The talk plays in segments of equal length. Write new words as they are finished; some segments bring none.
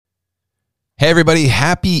Hey everybody,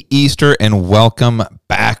 happy Easter and welcome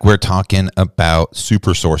back. We're talking about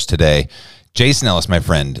SuperSource today. Jason Ellis, my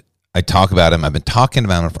friend, I talk about him. I've been talking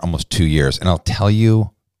about him for almost 2 years, and I'll tell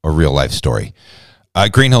you a real life story.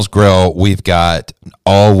 Green Hills Grill, we've got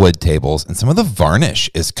all wood tables, and some of the varnish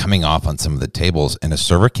is coming off on some of the tables, and a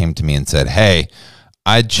server came to me and said, hey,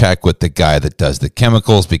 I'd check with the guy that does the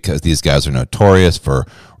chemicals because these guys are notorious for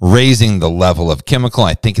raising the level of chemical.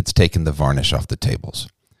 I think it's taken the varnish off the tables.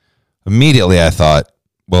 Immediately, I thought,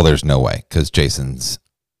 well, there's no way because Jason's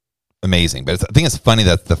amazing. But I think it's funny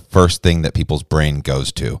that the first thing that people's brain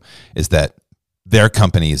goes to is that their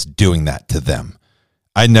company is doing that to them.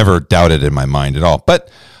 I never doubted in my mind at all. But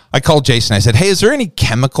I called Jason. I said, hey, is there any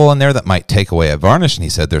chemical in there that might take away a varnish? And he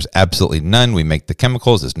said, there's absolutely none. We make the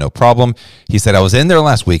chemicals. There's no problem. He said, I was in there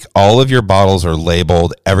last week. All of your bottles are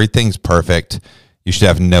labeled. Everything's perfect. You should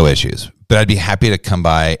have no issues. But I'd be happy to come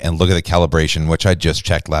by and look at the calibration, which I just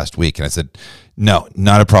checked last week. And I said, no,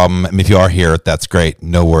 not a problem. I mean, if you are here, that's great.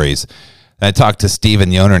 No worries. And I talked to Steven,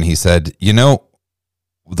 the owner, and he said, you know,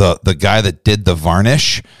 the guy that did the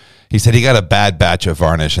varnish, he said he got a bad batch of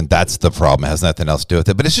varnish, and that's the problem. It has nothing else to do with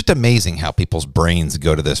it. But it's just amazing how people's brains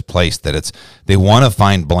go to this place that they want to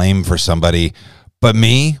find blame for somebody. But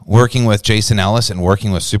me, working with Jason Ellis and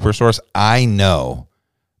working with SuperSource, I know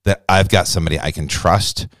that I've got somebody I can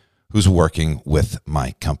trust who's working with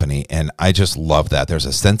my company. And I just love that. There's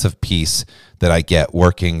a sense of peace that I get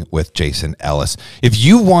working with Jason Ellis. If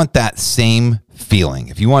you want that same feeling,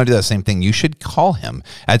 if you want to do that same thing, you should call him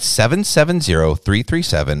at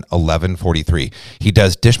 770-337-1143. He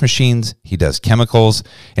does dish machines, he does chemicals,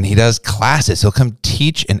 and he does classes. He'll come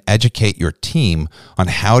teach and educate your team on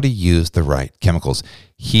how to use the right chemicals.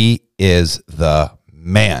 He is the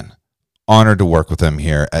man. Honored to work with him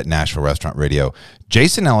here at Nashville Restaurant Radio.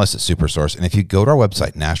 Jason Ellis at SuperSource. And if you go to our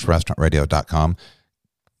website, NashvilleRestaurantRadio.com,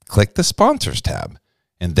 click the sponsors tab,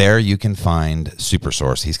 and there you can find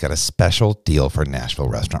SuperSource. He's got a special deal for Nashville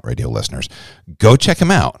Restaurant Radio listeners. Go check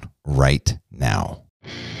him out right now.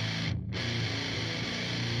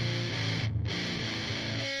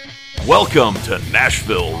 Welcome to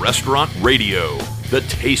Nashville Restaurant Radio, the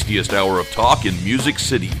tastiest hour of talk in Music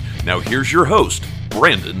City. Now here's your host,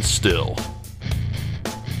 Brandon Still.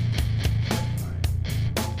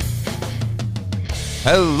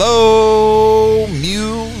 Hello,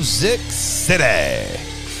 Music City,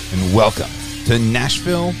 and welcome to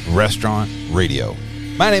Nashville Restaurant Radio.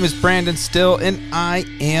 My name is Brandon Still, and I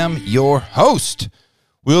am your host.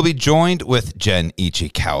 We'll be joined with Jen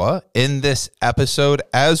Ichikawa in this episode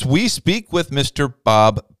as we speak with Mr.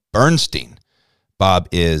 Bob Bernstein. Bob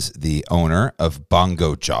is the owner of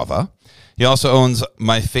Bongo Java. He also owns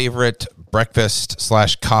my favorite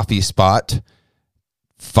breakfast/coffee spot,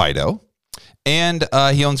 Fido. And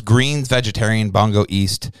he owns Greens Vegetarian, Bongo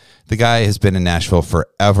East. The guy has been in Nashville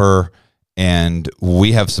forever, and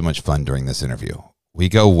we have so much fun during this interview. We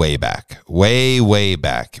go way back, way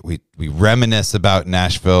back. We reminisce about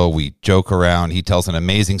Nashville. We joke around. He tells an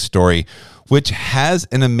amazing story, which has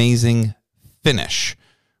an amazing finish,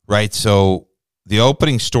 right? So the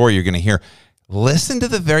opening story you're going to hear, listen to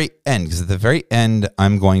the very end, because at the very end,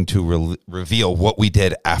 I'm going to reveal what we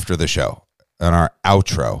did after the show. On our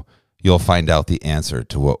outro, you'll find out the answer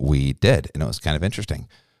to what we did, and it was kind of interesting.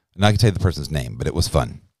 I'm not going to tell you the person's name, but it was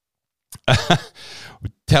fun.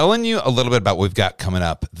 Telling you a little bit about what we've got coming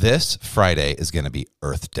up. This Friday is going to be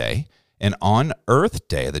Earth Day, and on Earth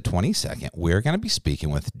Day, the 22nd, we're going to be speaking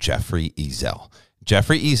with Jeffrey Ezel.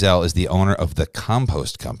 Jeffrey Ezel is the owner of The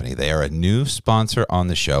Compost Company. They are a new sponsor on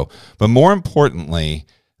the show, but more importantly,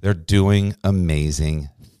 they're doing amazing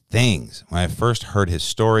things. When I first heard his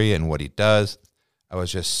story and what he does, I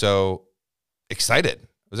was just so excited.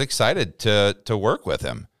 I was excited to work with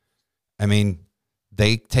him. I mean,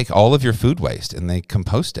 they take all of your food waste and they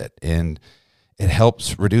compost it, and it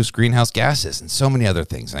helps reduce greenhouse gases and so many other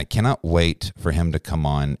things. And I cannot wait for him to come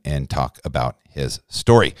on and talk about his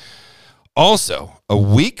story. Also, a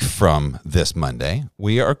week from this Monday,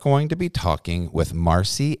 we are going to be talking with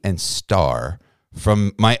Marcy and Star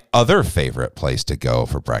from my other favorite place to go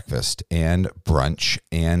for breakfast and brunch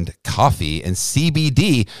and coffee and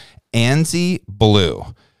CBD, Anzie Blue.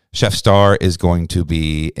 Chef Star is going to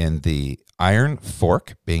be in the Iron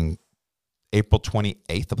Fork, being April 28th,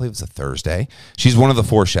 I believe it's a Thursday. She's one of the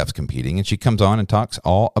 4 chefs competing, and she comes on and talks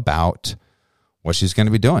all about what she's going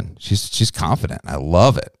to be doing. She's confident. I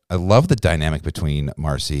love it. I love the dynamic between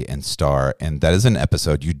Marcy and Star, and that is an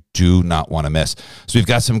episode you do not want to miss. So we've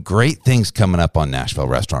got some great things coming up on Nashville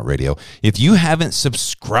Restaurant Radio. If you haven't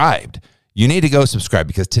subscribed, you need to go subscribe,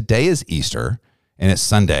 because today is Easter, and it's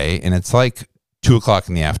Sunday, and it's like 2 o'clock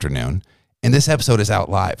in the afternoon, and this episode is out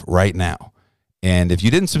live right now. And if you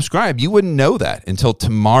didn't subscribe, you wouldn't know that until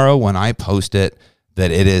tomorrow when I post it that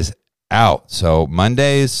it is out. So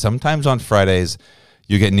Mondays, sometimes on Fridays,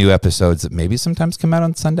 you get new episodes that maybe sometimes come out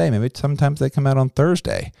on Sunday. Maybe sometimes they come out on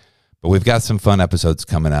Thursday. But we've got some fun episodes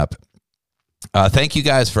coming up. Thank you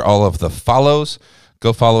guys for all of the follows.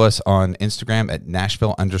 Go follow us on Instagram at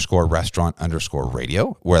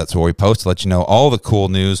Nashville_restaurant_radio, where that's where we post to let you know all the cool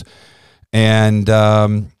news. And I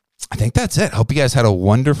think that's it. Hope you guys had a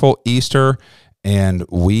wonderful Easter, and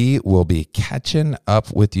we will be catching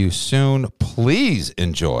up with you soon. Please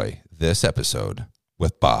enjoy this episode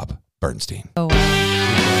with Bob Bernstein. Oh,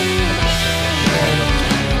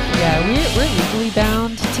 yeah, we're legally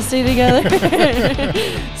bound to stay together.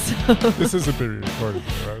 So. This isn't being recorded,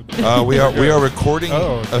 right? We are recording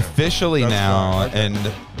okay. officially That's now, fine. Okay. and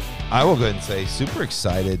I will go ahead and say super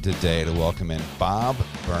excited today to welcome in Bob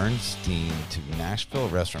Bernstein to Nashville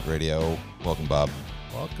Restaurant Radio. Welcome, Bob.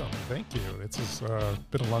 Welcome. Thank you. It's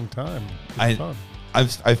been a long time. I- It's fun.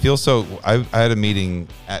 I feel so. I had a meeting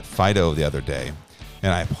at Fido the other day,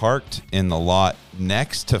 and I parked in the lot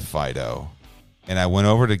next to Fido, and I went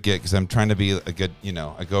over to get, because I'm trying to be a good,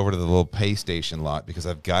 I go over to the little pay station lot because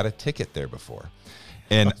I've got a ticket there before.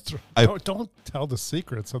 And Don't tell the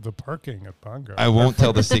secrets of the parking at Bongo. I won't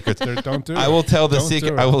tell the secrets. Don't do it. I will tell the Don't secret.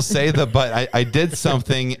 do it. I will say but I did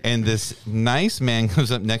something, and this nice man comes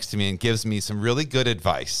up next to me and gives me some really good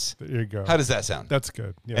advice. There you go. How does that sound? That's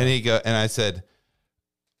good. Yeah. And I said,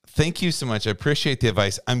 thank you so much. I appreciate the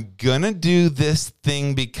advice. I'm going to do this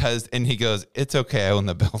thing because, and he goes, it's okay. I own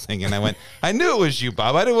the building. And I went, I knew it was you,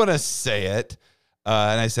 Bob. I didn't want to say it.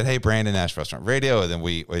 And I said, hey, Brandon, Nashville Restaurant Radio. And then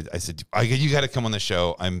I said, you got to come on the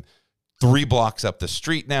show. I'm 3 blocks up the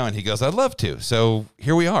street now. And he goes, I'd love to. So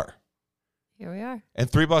here we are. Here we are. And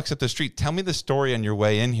 3 blocks up the street. Tell me the story on your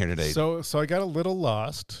way in here today. So I got a little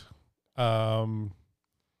lost.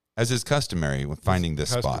 As is customary with finding this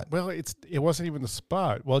spot. Well, it wasn't even the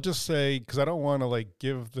spot. Well, I'll just say, because I don't want to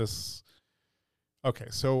give this. Okay,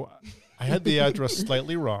 so I had the address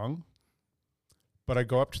slightly wrong, but I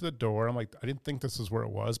go up to the door. I'm like, I didn't think this is where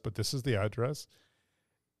it was, but this is the address.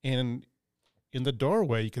 And in the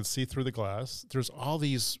doorway, you can see through the glass, there's all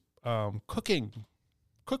these cooking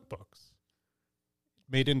cookbooks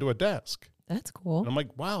made into a desk. That's cool. And I'm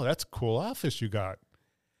like, wow, that's a cool office you got.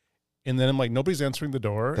 And then I'm like, nobody's answering the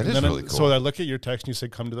door. That and is then really cool. So I look at your text and you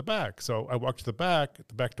said, come to the back. So I walk to the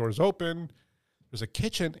back door is open. There's a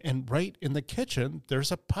kitchen. And right in the kitchen,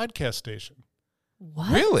 there's a podcast station.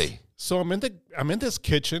 What? Really? So I'm in this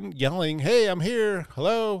kitchen yelling, hey, I'm here.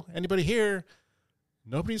 Hello, anybody here?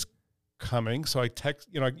 Nobody's coming. So I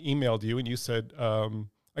emailed you and you said, I'm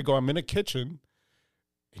in a kitchen.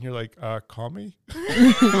 And you're like, call me?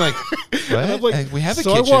 I'm like, what? And I'm like, we have a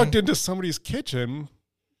so kitchen. I walked into somebody's kitchen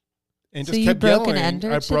and So just you kept broke and yelling.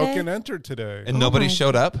 entered I broke today? and entered today. And nobody my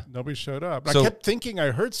showed up? Nobody showed up. So- I kept thinking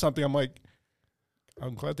I heard something. I'm like,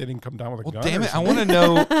 I'm glad they didn't come down with a Well, gun. damn or it. I something. want to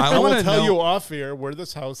know. I want will to tell know. you off air where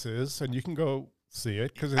this house is, and you can go see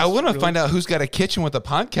it. Because I want to find out who's got a kitchen with a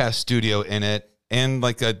podcast studio in it and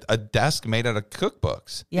like a desk made out of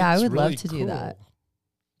cookbooks. Yeah, I It's would really love to do cool. that.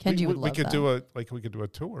 Kenji would we love could that. we could do a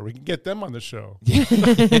tour. We can get them on the show.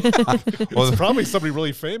 Well, It's probably somebody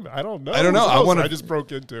really famous. I don't know. I don't know. whose I house wanna- I just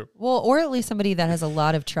broke into. Well, or at least somebody that has a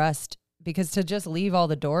lot of trust, because to just leave all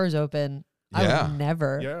the doors open, I Yeah. would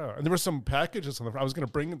never. Yeah, and there were some packages on the. I was going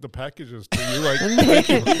to bring the packages to you.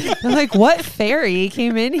 Like, I'm like, what fairy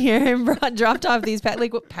came in here and dropped off these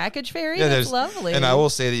what package fairy? That's there's- lovely. And I will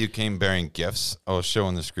say that you came bearing gifts. I'll show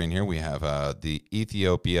on the screen here. We have the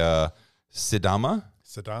Ethiopia Sidama.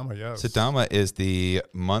 Sadama, yes. Sidama is the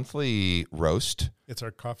monthly roast. It's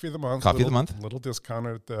our coffee of the month. Coffee of the month. Little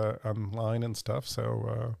discount at online and stuff.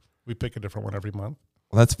 So we pick a different one every month.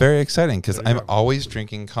 Well, that's very exciting because There you I'm go. always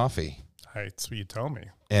drinking coffee. That's what you tell me.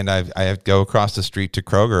 And I have to go across the street to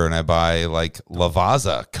Kroger and I buy like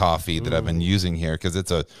Lavazza coffee that I've been using here because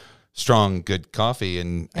it's a strong, good coffee.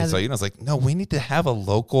 And so, I was like, no, we need to have a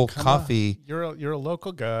local coffee. On. You're a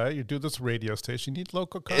local guy. You do this radio station. You need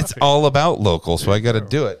local coffee. It's all about local, so I got to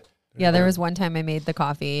do it. Yeah, there was one time I made the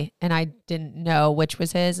coffee and I didn't know which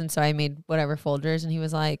was his, and so I made whatever Folgers, and he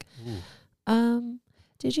was like,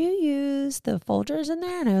 did you use the Folgers in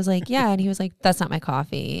there? And I was like, yeah. And he was like, that's not my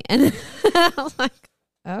coffee. And I was like,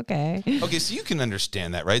 okay. Okay, so you can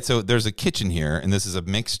understand that, right? So there's a kitchen here, and this is a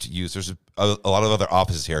mixed use. There's a lot of other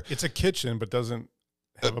offices here. It's a kitchen, but doesn't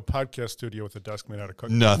have a podcast studio with a desk made out of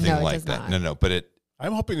cookies. Nothing No, it like does that. not. No, but it.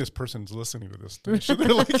 I'm hoping this person's listening to this station.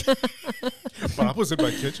 They're like, Bob was in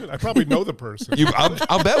my kitchen. I probably know the person.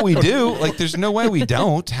 I'll bet we do. Like, there's no way we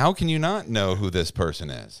don't. How can you not know who this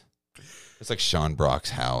person is? It's like Sean Brock's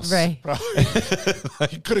house. Right.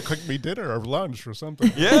 He could have cooked me dinner or lunch or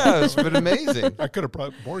something. Yeah, it's been amazing. I could have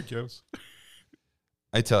brought more gifts.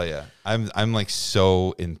 I tell you, I'm like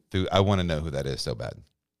so enthused. I want to know who that is so bad.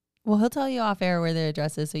 Well, he'll tell you off air where their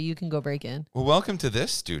address is so you can go break in. Well, welcome to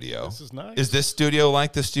this studio. This is nice. Is this studio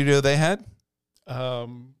like the studio they had? I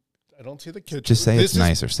don't see the kitchen. Just say This it's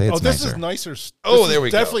nicer. Say it's this nicer. is nicer. Oh, This there is we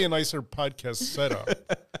go. Definitely a nicer podcast setup.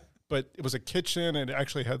 But it was a kitchen, and it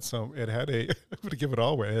actually had some. It had a. I'm going to give it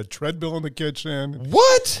all away. It had a treadmill in the kitchen.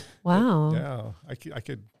 What? Wow. Yeah, I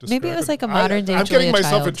could. Maybe it describe was like a I- modern day I'm Julia getting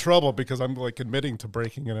myself in Child. trouble because I'm like admitting to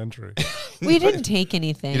breaking an entry. We didn't take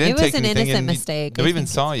anything. You didn't It was take an anything innocent and mistake. Nobody I even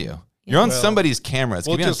think saw you. You're on Well, somebody's camera. It's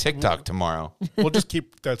going to be on just- TikTok tomorrow. We'll just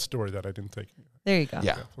keep that story that I didn't take. There you go.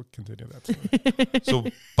 Yeah. We'll continue that story. So,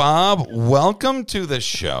 Bob, welcome to the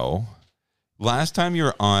show. Last time you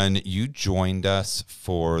were on, you joined us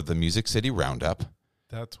for the Music City Roundup.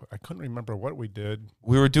 I couldn't remember what we did.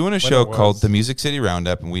 We were doing a When show it was. called the Music City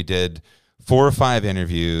Roundup, and we did 4 or 5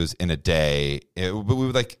 interviews in a day. But we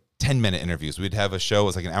were like 10-minute interviews. We'd have a show. It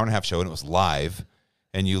was like an hour and a half show, and it was live.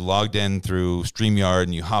 And you logged in through StreamYard,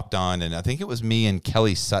 and you hopped on. And I think it was me and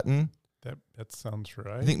Kelly Sutton. That sounds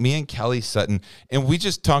right. I think me and Kelly Sutton. And we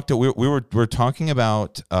just talked to, we were talking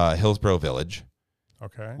about Hillsborough Village.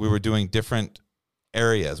 Okay. We were doing different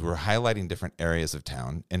areas. We were highlighting different areas of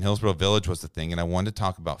town, and Hillsborough Village was the thing. And I wanted to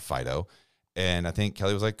talk about Fido. And I think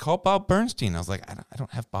Kelly was like, call Bob Bernstein. I was like, I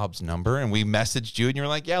don't have Bob's number. And we messaged you, and you were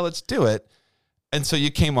like, yeah, let's do it. And so you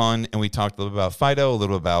came on, and we talked a little bit about Fido, a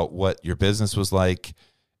little about what your business was like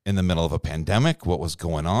in the middle of a pandemic, what was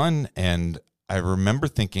going on. And I remember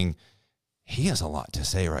thinking, he has a lot to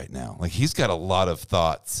say right now. Like, he's got a lot of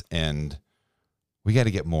thoughts, and we got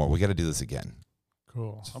to get more. We got to do this again.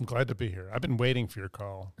 Cool. I'm glad to be here. I've been waiting for your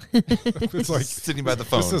call. It's like Sitting by the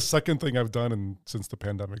phone. this is the second thing I've done since the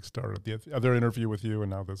pandemic started. The other interview with you, and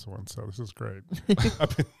now this one. So this is great.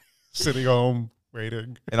 I've been sitting home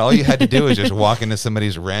waiting. And all you had to do was just walk into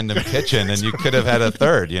somebody's random kitchen, and you could have had a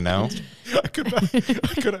third, you know? I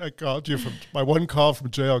could have called you from my one call from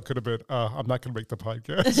jail. Could have been, I'm not going to make the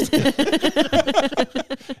podcast.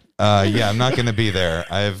 Yeah, I'm not going to be there.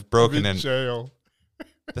 I've broken I'm in in. jail.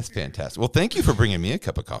 That's fantastic. Well, thank you for bringing me a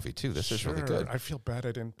cup of coffee, too. This is really Sure. good. I feel bad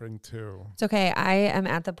I didn't bring 2. It's okay. I am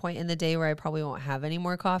at the point in the day where I probably won't have any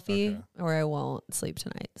more coffee Okay. or I won't sleep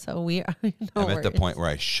tonight. So we are. I'm at the point where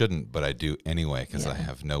I shouldn't, but I do anyway because I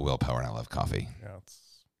have no willpower and I love coffee. Yeah,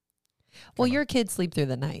 Well, your kids sleep through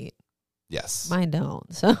the night. Yes. Mine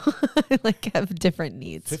don't. So I like have different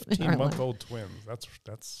needs. in our life. 15-month-old twins.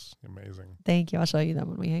 That's amazing. Thank you. I'll show you them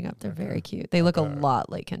when we hang up. They're very cute. They look a lot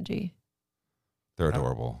like Kenji. They're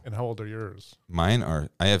adorable. And how old are yours? Mine are,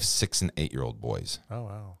 I have 6 and 8-year-old boys. Oh,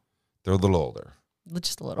 wow. They're a little older.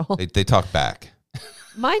 Just a little. They talk back.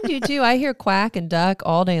 Mine do too. I hear quack and duck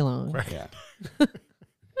all day long. Yeah.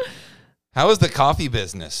 How is the coffee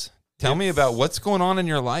business? Tell me about what's going on in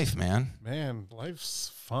your life, man. Man,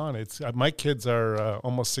 life's fun. It's my kids are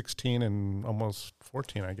almost 16 and almost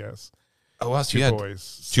 14, I guess. Oh, wow. So 2 you had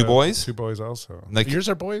boys. 2 boys? 2 boys also. Like- Yours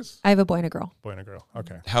are boys? I have a boy and a girl. Boy and a girl.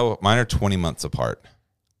 Okay. How mine are 20 months apart.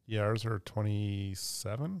 Yeah, ours are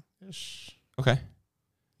 27-ish. Okay.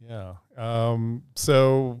 Yeah.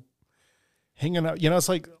 So hanging out, it's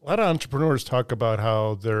like a lot of entrepreneurs talk about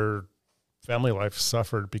how their family life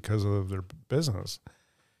suffered because of their business.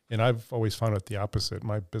 And I've always found it the opposite.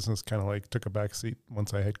 My business kind of like took a backseat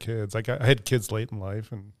once I had kids. I had kids late in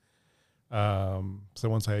life. And so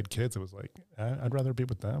once I had kids, it was like, I'd rather be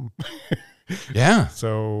with them. Yeah.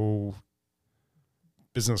 So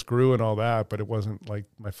business grew and all that, but it wasn't like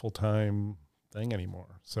my full-time thing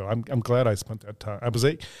anymore. So I'm glad I spent that time. I was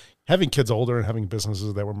having kids older and having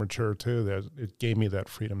businesses that were mature too. That it gave me that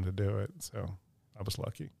freedom to do it. So I was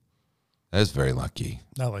lucky. That is very lucky.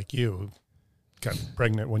 Not like you, who got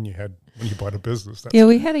pregnant when you bought a business. Yeah,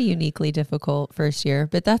 we had a uniquely difficult first year,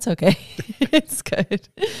 but that's okay. It's good.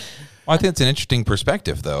 Well, I think it's an interesting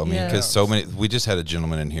perspective, though. I mean, because Yeah. we just had a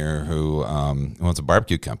gentleman in here who owns a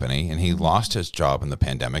barbecue company, and he lost his job in the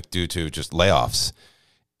pandemic due to just layoffs.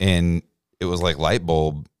 And it was like light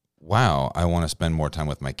bulb. Wow, I want to spend more time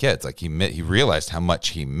with my kids. Like he realized how much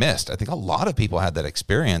he missed. I think a lot of people had that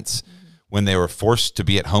experience when they were forced to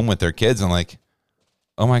be at home with their kids, and like,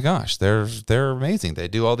 oh my gosh, they're amazing. They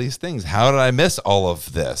do all these things. How did I miss all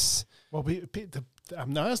of this? Well,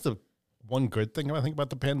 now that's the one good thing I think about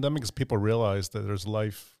the pandemic is people realize that there's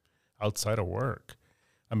life outside of work.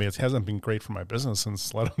 I mean, it hasn't been great for my business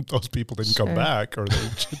since a lot of those people didn't come back or they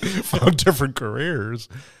found different careers.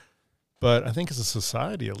 But I think as a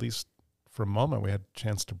society, at least for a moment, we had a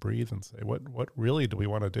chance to breathe and say, what really do we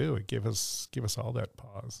want to do? It gave us all that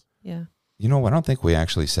pause. Yeah. You know, I don't think we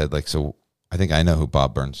actually said like, so I think I know who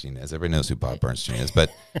Bob Bernstein is. Everybody knows who Bob Bernstein is, but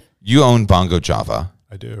you own Bongo Java.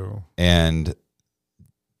 I do. And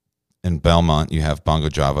in Belmont, you have Bongo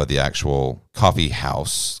Java, the actual coffee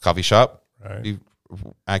shop. Right.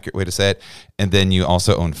 Accurate way to say it. And then you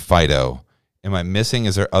also own Fido. Am I missing?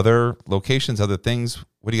 Is there other locations, other things?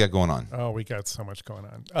 What do you got going on? Oh, we got so much going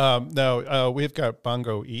on. No, we've got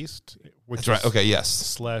Bongo East, which That's right. is Okay,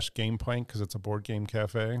 yes. / Game Point because it's a board game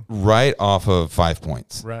cafe. Right off of 5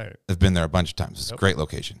 Points. Right. I've been there a bunch of times. It's a great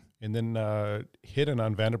location. And then hidden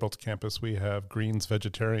on Vanderbilt's campus, we have Green's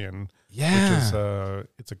Vegetarian. Yeah. Which is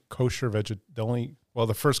it's a kosher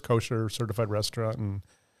the first kosher certified restaurant and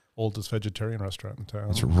oldest vegetarian restaurant in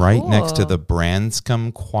town. It's right next to Cool. the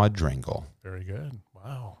Branscombe Quadrangle. Very good.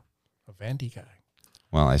 Wow. A Vandy guy.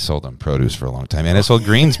 Well, I sold them produce for a long time, and I sold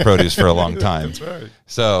Green's produce for a long time. That's right.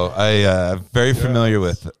 So I'm very familiar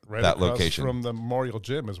with Right that across location. from the Memorial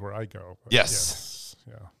Gym is where I go. But Yes.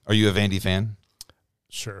 Yeah. Are you a Vandy fan?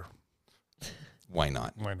 Sure. Why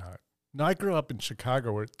not? Why not? No, I grew up in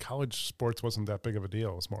Chicago where college sports wasn't that big of a deal.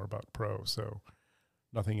 It was more about pro. So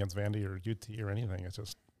nothing against Vandy or UT or anything. It's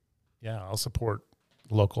just, I'll support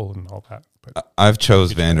local and all that. But I've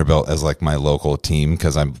chose Vanderbilt as like my local team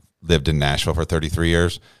because I've lived in Nashville for 33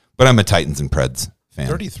 years, but I'm a Titans and Preds fan.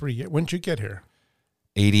 33. When did you get here?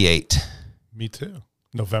 88. Me too.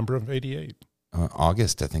 November of 88.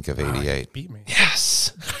 August, I think, of 88. Beat me.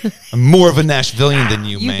 Yes. I'm more of a Nashvilleian than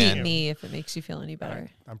you, You man. beat me if it makes you feel any better.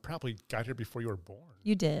 I'm probably got here before you were born.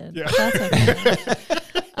 You did. Yeah. That's okay.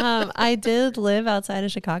 I did live outside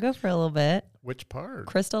of Chicago for a little bit. Which part?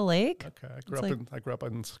 Crystal Lake. Okay, I It's grew up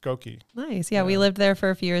in Skokie. Nice. Yeah, we lived there for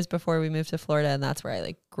a few years before we moved to Florida, and that's where I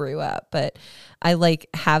like grew up. But I like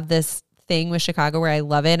have this thing with Chicago where I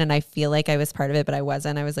love it and I feel like I was part of it, but I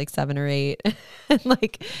wasn't. I was like 7 or 8 and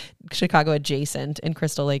like Chicago adjacent in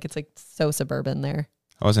Crystal Lake. It's like so suburban there.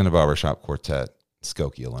 I was in a barbershop quartet,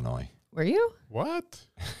 Skokie, Illinois. Were you? What?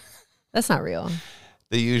 That's not real.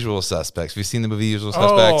 The Usual Suspects. Have you seen the movie Usual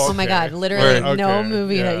Suspects? Oh my God. Literally Where- no Okay,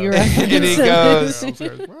 movie yeah. that you referenced. And he Yeah, goes, I was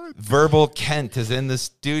like, what? Verbal Kent is in the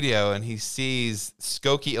studio and he sees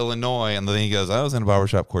Skokie, Illinois. And then he goes, I was in a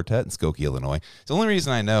barbershop quartet in Skokie, Illinois. It's the only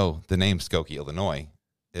reason I know the name Skokie, Illinois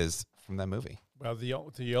is from that movie. Well, the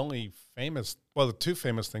only famous, the two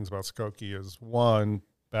famous things about Skokie is one,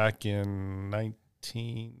 back in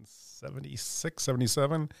 1976,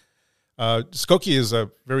 77, Skokie is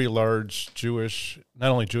a very large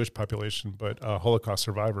not only Jewish population, but a Holocaust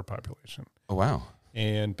survivor population. Oh, wow.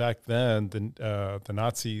 And back then, the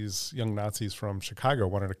young Nazis from Chicago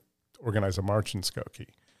wanted to organize a march in Skokie.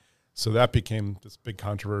 So that became this big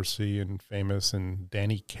controversy and famous. And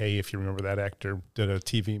Danny Kaye, if you remember that actor, did a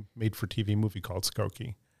made-for-TV movie called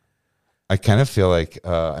Skokie. I kind of feel like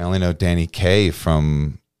I only know Danny Kaye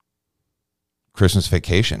from Christmas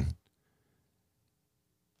Vacation.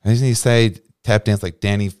 Doesn't he say tap dance like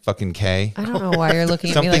Danny fucking Kaye? I don't know why you're looking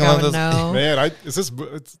at me Something like I along would those- know. Man, let's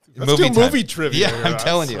Movie do time. movie trivia. Yeah, I'm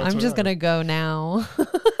telling you. I'm just going to go now.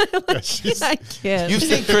 she's- I can't. You've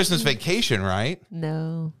seen Christmas Vacation, right?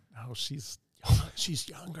 No. No, she's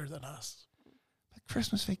younger than us.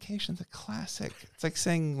 Christmas Vacation's a classic. It's like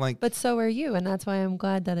saying like But so are you, and that's why I'm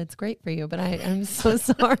glad that it's great for you. But I'm so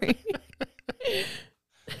sorry.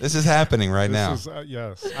 this is happening right now.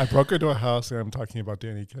 Yes. I broke into a house and I'm talking about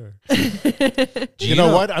Danny Kaye. Do You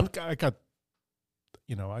know what? I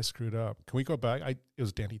screwed up. Can we go back? It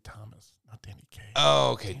was Danny Thomas, not Danny Kaye.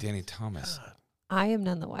 Oh, okay, Danny Thomas. God. I am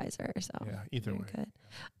none the wiser. So Yeah, either you're way. good.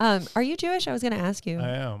 Are you Jewish? I was going to ask you. I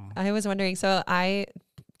am. I was wondering. So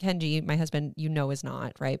Kenji, my husband, is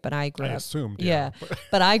not, right? But I grew I up. assumed. Yeah.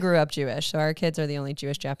 But I grew up Jewish. So our kids are the only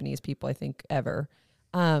Jewish Japanese people I think ever.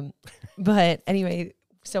 But anyway,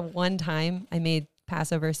 so one time I made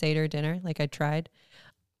Passover Seder dinner. Like I tried.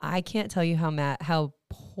 I can't tell you how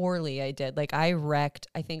poorly I did. Like I wrecked,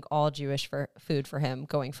 I think, all Jewish food for him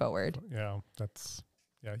going forward.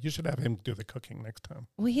 Yeah, you should have him do the cooking next time.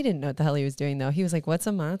 Well, he didn't know what the hell he was doing, though. He was like, what's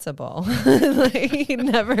a matzo ball? Like, he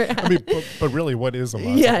never had. I mean, but really, what is a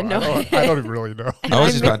matzo? Yeah, no. I don't even really know. I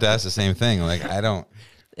was just about to ask the same thing. Like I don't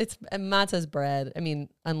It's matzah's bread. I mean,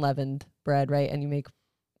 unleavened bread, right? And you make,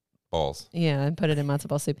 balls. yeah, and put it in matzo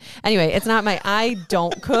ball soup. Anyway, it's not I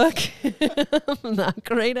don't cook. I'm not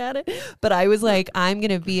great at it. But I was like, I'm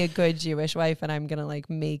going to be a good Jewish wife and I'm going to like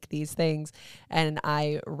make these things. And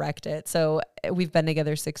I wrecked it. So we've been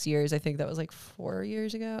together 6 years. I think that was like 4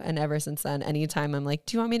 years ago. And ever since then, anytime I'm like,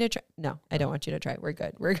 do you want me to try? No, I don't want you to try. We're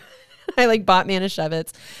good. We're good. I like bought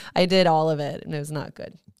Manischewitz. I did all of it and it was not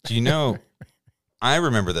good. Do you know I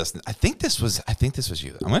remember this. I think this was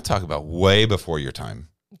you. I'm going to talk about way before your time.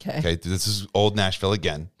 Okay. Okay, this is old Nashville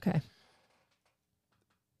again. Okay.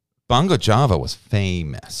 Bongo Java was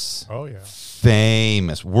famous. Oh, yeah.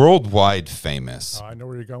 Famous. Worldwide famous. Oh, I know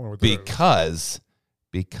where you're going with this.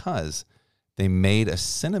 Because they made a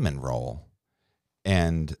cinnamon roll,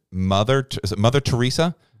 and Mother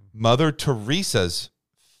Teresa? Mother Teresa's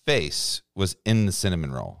face was in the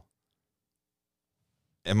cinnamon roll.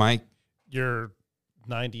 You're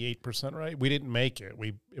 98% right. We didn't make it.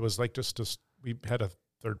 It was like we had a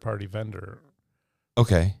third-party vendor.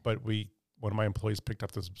 Okay. But one of my employees picked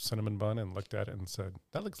up this cinnamon bun and looked at it and said,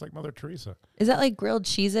 "That looks like Mother Teresa." Is that like grilled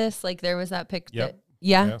cheeses? Like there was that picture. Yep.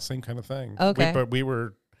 Yeah. Same kind of thing. Okay. But we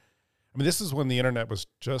were, this is when the internet was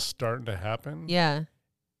just starting to happen. Yeah.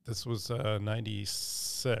 This was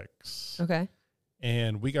 96. Okay.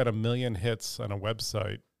 And we got 1 million hits on a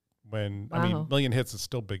website when, Wow. 1 million hits is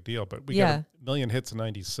still a big deal, but we got 1 million hits in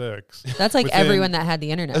 96. That's like Within- everyone that had the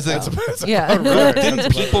internet. That's though. Yeah. Yeah.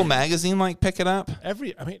 Didn't People magazine pick it up?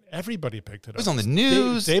 Everybody picked it up. It was on the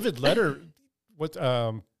news. David Letter,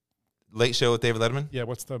 Late Show with David Letterman? yeah,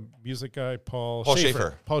 what's the music guy? Paul Paul Schaefer.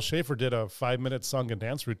 Schaefer. Paul Schaefer did a 5-minute song and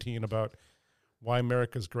dance routine about why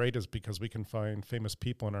America's great is because we can find famous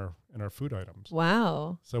people in our food items.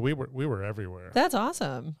 Wow. So we were everywhere. That's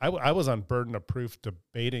awesome. I was on burden of proof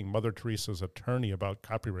debating Mother Teresa's attorney about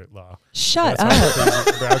copyright law. Shut That's up. how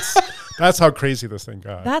crazy, that's how crazy this thing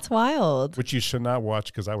got. That's wild. Which you should not watch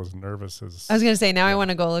because I was nervous as. I was going to say, now I want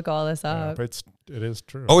to go look all this up. But it is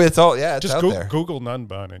true. Oh, it's just out there. Google nun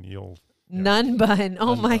bun and you'll. Nun bun.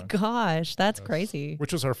 Oh Nun my bun. gosh. That's Yes. crazy.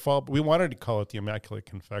 Which was our fault. We wanted to call it the Immaculate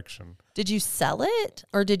Confection. Did you sell it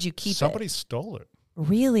or did you keep Somebody it? stole it.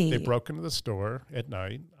 Really? They broke into the store at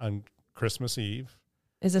night on Christmas Eve.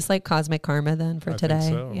 Is this like cosmic karma then for I today?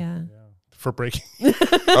 think so. Yeah. For breaking.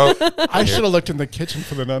 Oh, I should have looked in the kitchen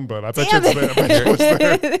for the nun bun. I bet Damn you it's there. I bet you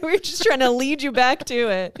it's there. We're just trying to lead you back to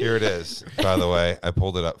it. here it is. By the way, I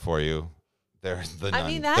pulled it up for you. There's the nun. I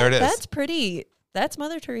mean, there it is. that's pretty. That's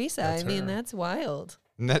Mother Teresa. That's I mean, her. that's wild.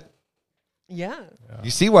 And that- Yeah.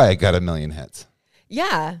 you see why I got 1 million hits.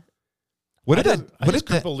 Yeah. What I did just, that? I What just did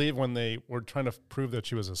couldn't that? believe when they were trying to prove that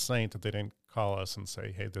she was a saint that they didn't call us and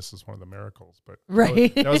say, "Hey, this is one of the miracles." But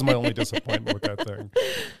Right. that was my only disappointment with that thing.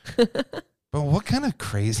 But what kind of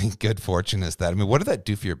crazy good fortune is that? I mean, what did that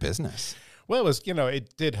do for your business? Well, it was,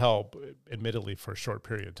 it did help, admittedly, for a short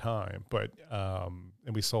period of time. But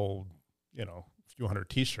and we sold, a few hundred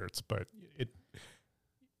T-shirts. But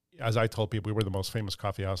as I told people, we were the most famous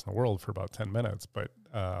coffee house in the world for about 10 minutes. But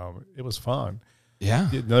it was fun. Yeah.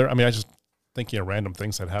 I just thinking of random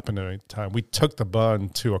things that happened at any time. We took the bun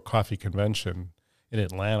to a coffee convention in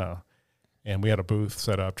Atlanta, and we had a booth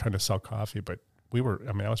set up trying to sell coffee. But I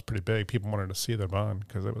was pretty big. People wanted to see the bun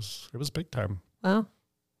because it was big time. Wow.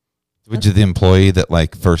 Would you the employee that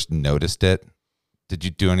first noticed it? Did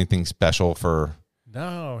you do anything special for?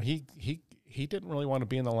 No, he didn't really want to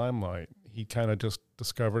be in the limelight. He kind of just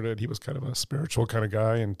discovered it. He was kind of a spiritual kind of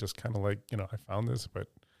guy, and just kind of I found this. But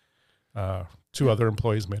 2 other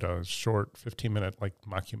employees made a short 15-minute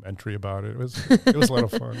mockumentary about it. It was a lot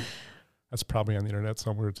of fun. That's probably on the internet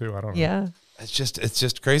somewhere too. I don't know. Yeah. It's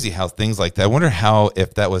just crazy how things like that. I wonder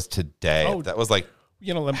if that was today. Oh, if that was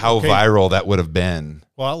how okay. viral that would have been.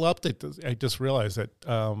 Well, I'll update this. I just realized that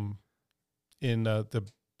in I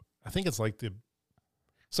think it's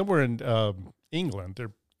somewhere in England,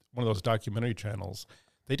 they're one of those documentary channels.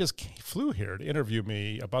 They just flew here to interview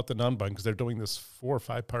me about the nun bun because they're doing this 4 or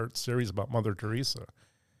 5 part series about Mother Teresa,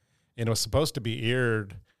 and it was supposed to be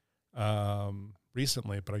aired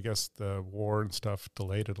recently, but I guess the war and stuff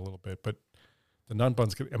delayed it a little bit. But the nun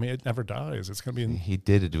bun's, it never dies. It's going to be. He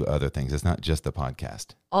did do other things. It's not just the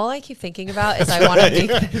podcast. All I keep thinking about is I want to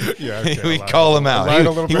make. Yeah, okay, We I lied. call him I out. lied a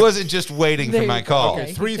little He bit. wasn't just waiting for my call.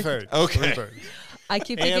 Okay. 3 things. Okay. 3 things. I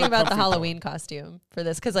keep And thinking a about the comfy Halloween costume for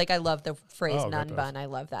this because I love the phrase Oh, nun that bun. I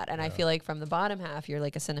love that. And I feel like from the bottom half, you're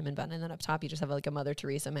like a cinnamon bun. And then up top, you just have a Mother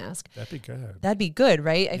Teresa mask. That'd be good. That'd be good,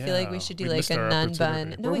 right? I feel like we Yeah, should do we like missed a our nun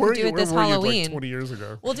opportunity. bun. No, Where we were could do you- it this where were you, Halloween. 20 years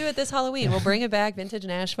ago. We'll do it this Halloween. We'll bring it back, vintage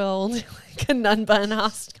Nashville. We'll do like a nun bun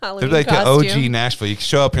Halloween They're like costume. the OG Nashville. You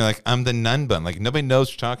show up and you're like, I'm the nun bun. Like nobody knows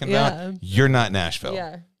what you're talking Yeah. about. You're not Nashville.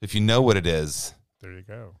 Yeah. If you know what it is, There you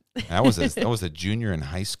go. I was a junior in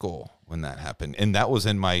high school when that happened, and that was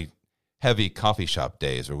in my heavy coffee shop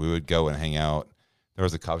days where we would go and hang out. There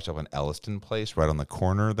was a coffee shop in Elliston Place right on the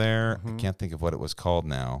corner there. I can't think of what it was called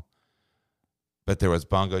now, but there was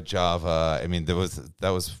Bongo Java. I mean, that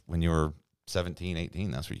was when you were 17,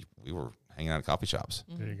 18. That's where we were hanging out at coffee shops.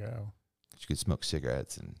 There you go. You could smoke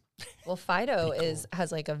cigarettes and. Well, Fido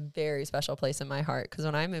has like a very special place in my heart because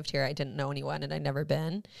when I moved here, I didn't know anyone and I'd never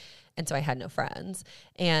been. And so I had no friends.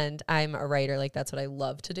 And I'm a writer. Like that's what I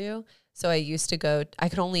love to do. So I used to go,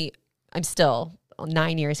 I'm still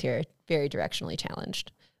 9 years here, very directionally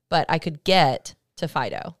challenged, but I could get to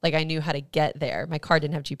Fido. Like I knew how to get there. My car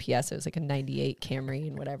didn't have GPS. It was like a 98 Camry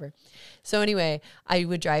and whatever. So anyway, I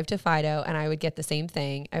would drive to Fido and I would get the same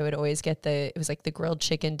thing. I would always get it was like the grilled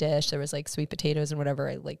chicken dish. There was like sweet potatoes and whatever.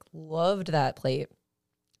 I like loved that plate.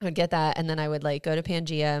 I would get that, and then I would like go to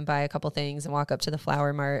Pangea and buy a couple things and walk up to the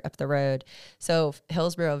Flower Mart up the road. So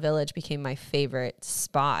Hillsborough Village became my favorite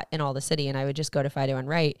spot in all the city, and I would just go to Fido and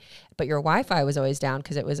write. But your Wi-Fi was always down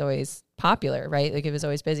because it was always popular, right? Like it was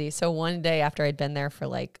always busy. So one day after I'd been there for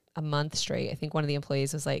like a month straight, I think one of the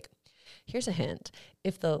employees was like, here's a hint.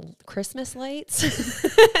 If the Christmas lights,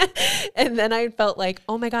 and then I felt like,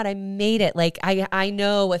 oh my God, I made it. Like I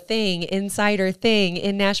know a thing, insider thing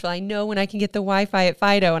in Nashville. I know when I can get the Wi-Fi at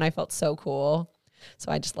Fido, and I felt so cool.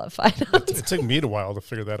 So I just love Fido. It took me a while to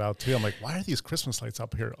figure that out too. I'm like, why are these Christmas lights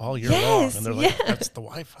up here all year long? And they're like, that's the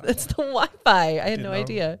Wi-Fi. That's the Wi-Fi. I had no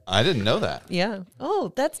idea. I didn't know that. Yeah.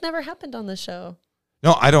 Oh, that's never happened on this show.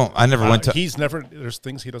 No, I don't. I never went to. There's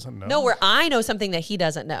things he doesn't know. No, where I know something that he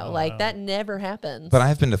doesn't know. That never happens. But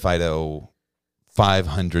I've been to Fido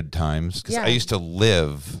 500 times because I used to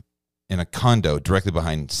live in a condo directly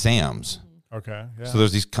behind Sam's. Okay. Yeah. So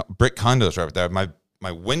there's these brick condos right there.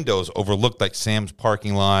 My windows overlooked like Sam's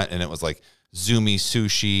parking lot, and it was like Zumi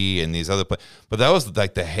Sushi and these other places. But that was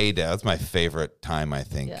like the heyday. That's my favorite time, I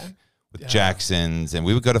think, with Jackson's. And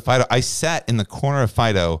we would go to Fido. I sat in the corner of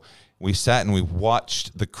Fido. We sat and we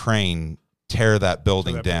watched the crane tear that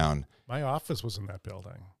building down. My office was in that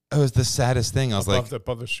building. It was the saddest thing. I was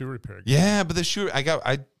above the shoe repair. Yeah, but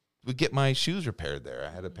I would get my shoes repaired there.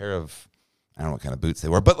 I had a pair of, I don't know what kind of boots they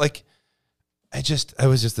were, but like, it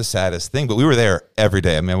was just the saddest thing. But we were there every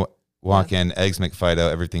day. I mean, walk in, eggs McFido,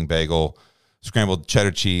 everything bagel, scrambled cheddar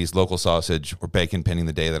cheese, local sausage, or bacon pinning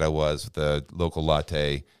the day that I was with the local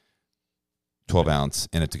latte, 12 ounce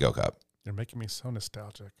in a to-go cup. You're making me so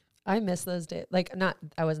nostalgic. I miss those days. Like,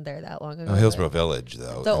 I wasn't there that long ago. Oh, Hillsborough Village,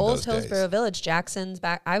 though. The old Hillsborough Village, Jackson's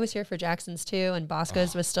back. I was here for Jackson's too, and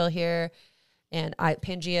Bosco's was still here. And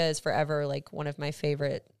Pangea is forever like one of my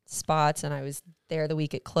favorite spots. And I was there the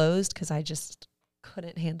week it closed because I just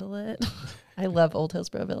couldn't handle it. I love old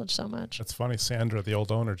Hillsborough Village so much. That's funny. Sandra, the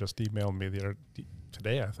old owner, just emailed me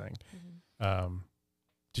today, I think. Mm-hmm.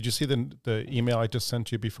 Did you see the email I just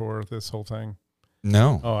sent you before this whole thing?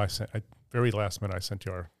 No. Oh, very last minute, I sent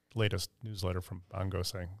you our latest newsletter from Bongo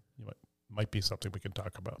saying might be something we can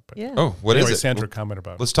talk about. But what is it? Sandra commented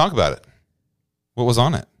about it. Let's talk about it. What was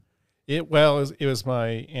on it? It was my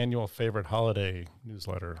annual favorite holiday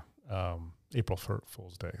newsletter, April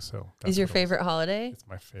Fool's Day. So is your favorite holiday? It's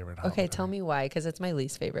my favorite holiday. Okay, tell me why, because it's my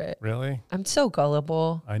least favorite. Really? I'm so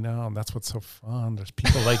gullible. I know, and that's what's so fun. There's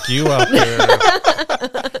people like you out there.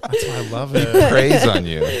 That's why I love it. Praise on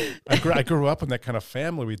you. I grew up in that kind of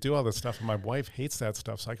family. We do all this stuff, and my wife hates that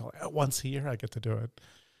stuff. So I go, once a year I get to do it.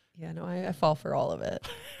 Yeah, no, I fall for all of it.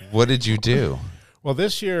 What did you do? Well,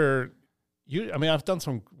 this year, I've done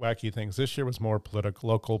some wacky things. This year was more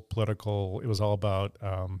local political. It was all about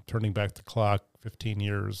turning back the clock 15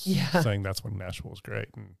 years, saying that's when Nashville was great.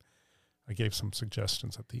 And I gave some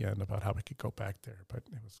suggestions at the end about how we could go back there, but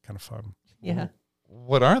it was kind of fun. Yeah.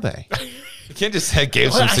 What are they? You can't just say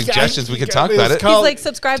gave some suggestions. We could talk about it. He's like,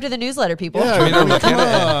 subscribe to the newsletter, people. Yeah, I mean, come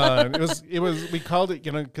on. It was. We called it,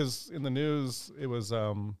 because in the news it was.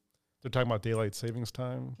 They're talking about daylight savings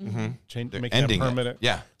time, making it permanent.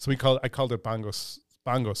 Yeah. So I called it Bongo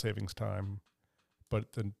savings time, but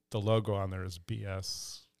the logo on there is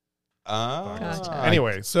BS. Oh. Gotcha.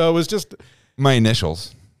 Anyway, so it was just my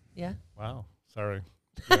initials. Yeah. Wow. Sorry.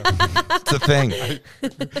 Yeah. It's a thing.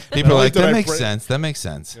 People are like, that makes sense. That makes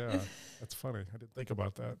sense. Yeah. That's funny. I didn't think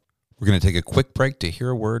about that. We're going to take a quick break to hear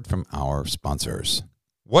a word from our sponsors.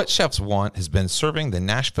 What Chefs Want has been serving the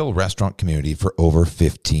Nashville restaurant community for over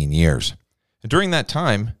 15 years. And during that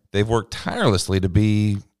time, they've worked tirelessly to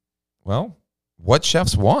be, what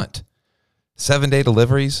chefs want. 7-day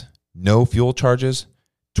deliveries, no fuel charges,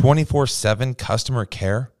 24/7 customer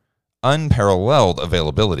care, unparalleled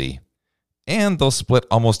availability, and they'll split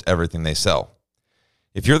almost everything they sell.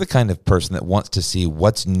 If you're the kind of person that wants to see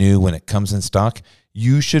what's new when it comes in stock,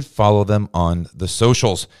 you should follow them on the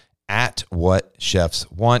socials at What Chefs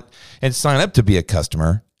Want and sign up to be a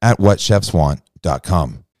customer at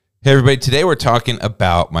whatchefswant.com. Hey everybody, today we're talking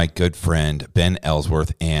about my good friend Ben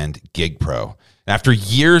Ellsworth and GigPro. After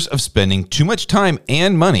years of spending too much time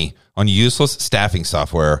and money on useless staffing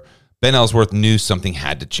software, Ben Ellsworth knew something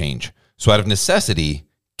had to change. So out of necessity,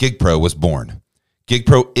 GigPro was born.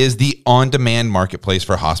 GigPro is the on-demand marketplace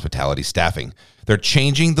for hospitality staffing. They're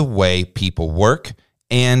changing the way people work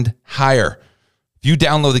and hire. If you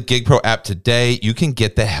download the Gig Pro app today, you can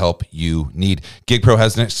get the help you need. Gig Pro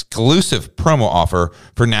has an exclusive promo offer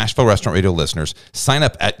for Nashville Restaurant Radio listeners. Sign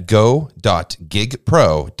up at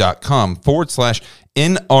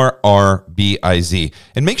go.gigpro.com/NRRBIZ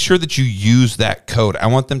and make sure that you use that code. I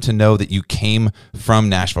want them to know that you came from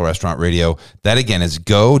Nashville Restaurant Radio. That again is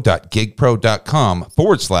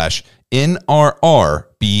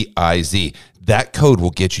go.gigpro.com/NRRBIZ. That code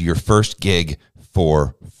will get you your first gig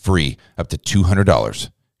for free, up to $200.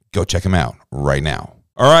 Go check them out right now.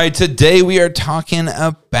 All right, today we are talking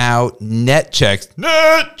about net checks.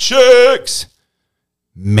 Net checks.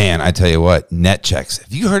 Man, I tell you what, net checks.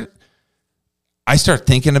 Have you heard? I start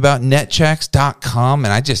thinking about netchecks.com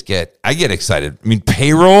and I get excited. I mean,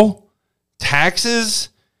 payroll, taxes,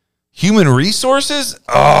 human resources.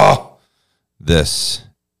 Oh, this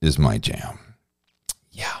is my jam.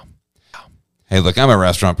 Yeah. Hey, look, I'm a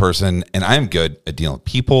restaurant person, and I'm good at dealing with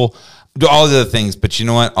people, do all the other things. But you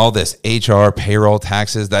know what? All this HR, payroll,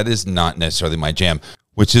 taxes, that is not necessarily my jam,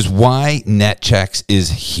 which is why NetChecks is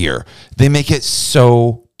here. They make it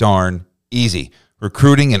so darn easy.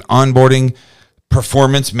 Recruiting and onboarding,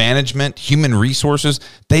 performance management, human resources,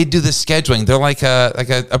 they do the scheduling. They're like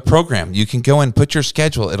a program. You can go and put your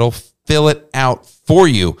schedule. It'll fill it out for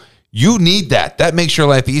you. You need that. That makes your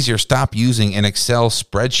life easier. Stop using an Excel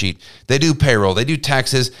spreadsheet. They do payroll, they do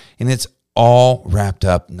taxes, and it's all wrapped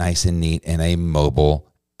up nice and neat in a mobile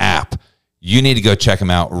app. You need to go check them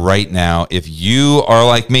out right now. If you are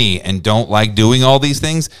like me and don't like doing all these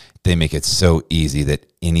things, they make it so easy that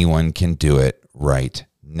anyone can do it right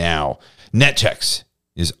now. NetChecks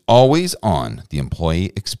is always on the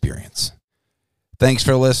employee experience. Thanks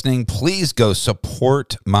for listening. Please go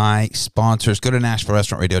support my sponsors. Go to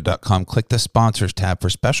NashvilleRestaurantRadio.com. Click the sponsors tab for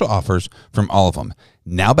special offers from all of them.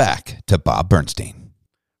 Now back to Bob Bernstein.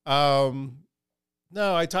 No,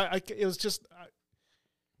 it was just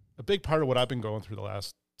a big part of what I've been going through the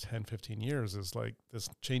last 10, 15 years is like this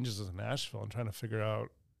changes in Nashville and trying to figure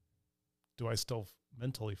out, do I still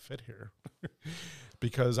mentally fit here?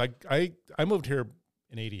 Because I moved here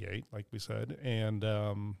in 88, like we said, and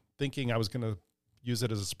thinking I was going to use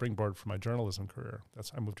it as a springboard for my journalism career.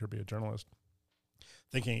 I moved here to be a journalist,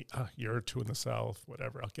 thinking a year or two in the South,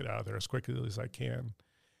 whatever, I'll get out of there as quickly as I can.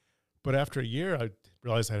 But after a year, I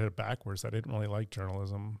realized I had it backwards. I didn't really like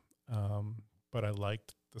journalism, but I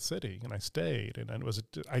liked the city, and I stayed. And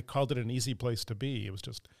I called it an easy place to be. It was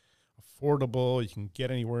just affordable. You can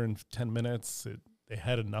get anywhere in 10 minutes. They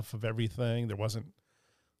had enough of everything. There wasn't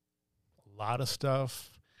a lot of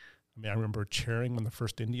stuff. I mean, I remember cheering when the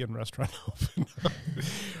first Indian restaurant opened.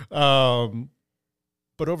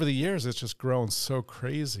 But over the years, it's just grown so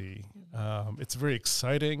crazy. It's very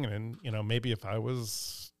exciting. And, maybe if I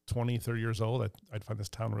was 20, 30 years old, I'd find this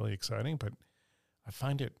town really exciting. But I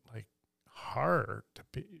find it, hard to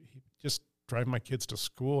just drive my kids to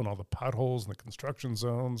school and all the potholes and the construction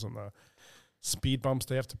zones and the speed bumps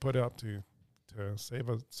they have to put up to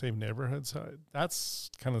save neighborhoods. That's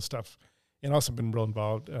kind of stuff. And also been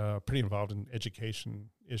pretty involved in education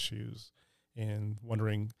issues and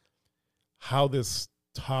wondering how this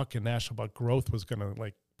talk in Nashville about growth was going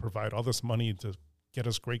to provide all this money to get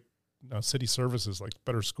us great city services like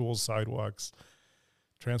better schools, sidewalks,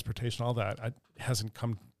 transportation, all that. It hasn't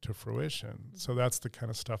come to fruition. So that's the kind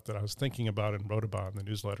of stuff that I was thinking about and wrote about in the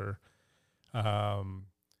newsletter.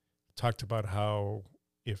 Talked about how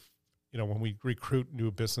when we recruit new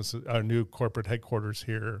businesses, new corporate headquarters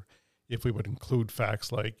here, if we would include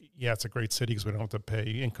facts like, it's a great city because we don't have to pay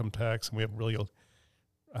income tax, and we have really,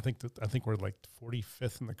 I think we're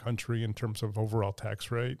 45th in the country in terms of overall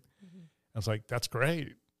tax rate. Mm-hmm. I was like, that's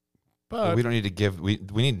great, but we don't need to we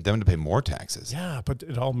need them to pay more taxes. Yeah, but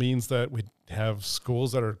it all means that we have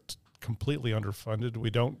schools that are completely underfunded.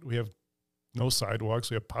 We have no sidewalks.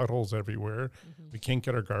 We have potholes everywhere. Mm-hmm. We can't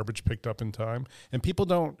get our garbage picked up in time, and people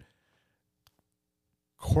don't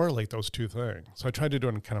correlate those two things. So I tried to do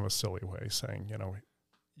it in kind of a silly way, saying,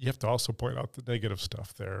 you have to also point out the negative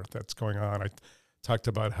stuff there that's going on. I talked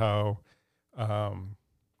about how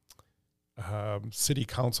city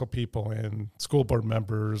council people and school board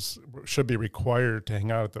members should be required to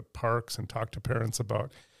hang out at the parks and talk to parents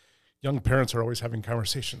about. Young parents are always having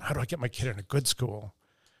conversation. How do I get my kid in a good school?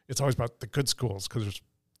 It's always about the good schools because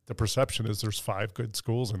the perception is there's 5 good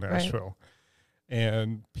schools in Nashville, right.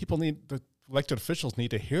 And elected officials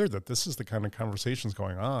need to hear that this is the kind of conversations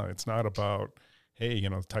going on. It's not about, hey,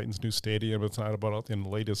 Titans' new stadium. It's not about the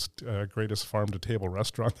latest, greatest farm-to-table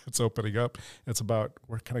restaurant that's opening up. It's about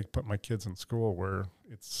where can I put my kids in school where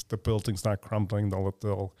the building's not crumbling.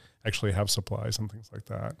 They'll actually have supplies and things like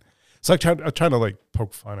that. So I'm trying to like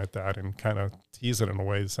poke fun at that and kind of tease it in a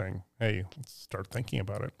way, saying, "Hey, let's start thinking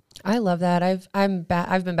about it." I love that.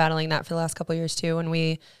 I've been battling that for the last couple of years too.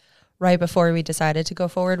 When right before we decided to go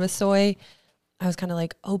forward with soy, I was kind of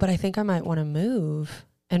like, oh, but I think I might want to move.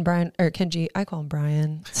 And Kenji, I call him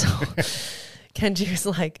Brian. So Kenji was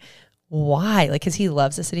like, why? Like, because he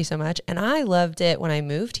loves the city so much. And I loved it when I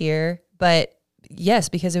moved here. But yes,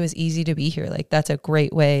 because it was easy to be here. Like, that's a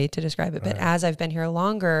great way to describe it. Right. But as I've been here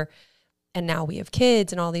longer and now we have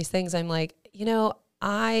kids and all these things, I'm like, we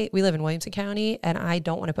live in Williamson County and I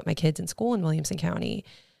don't want to put my kids in school in Williamson County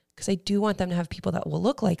because I do want them to have people that will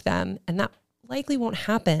look like them. And that likely won't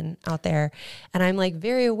happen out there. And I'm like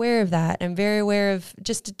very aware of that. I'm very aware of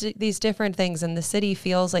just these different things. And the city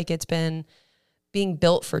feels like it's been being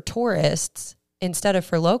built for tourists instead of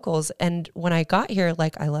for locals. And when I got here,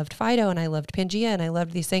 like I loved Fido and I loved Pangea and I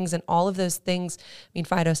loved these things and all of those things. I mean,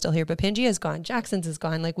 Fido's still here, but Pangea is gone. Jackson's is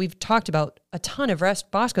gone. Like we've talked about a ton of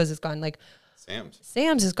Bosco's is gone. Like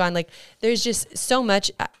Sam's is gone. Like there's just so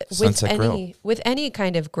much with any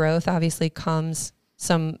kind of growth, obviously comes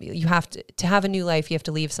you have to have a new life. You have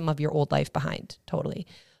to leave some of your old life behind. Totally.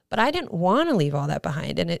 But I didn't want to leave all that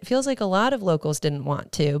behind. And it feels like a lot of locals didn't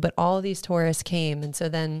want to, but all of these tourists came. And so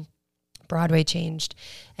then Broadway changed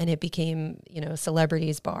and it became,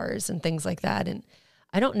 celebrities, bars and things like that. And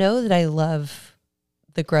I don't know that I love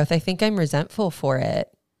the growth. I think I'm resentful for it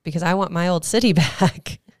because I want my old city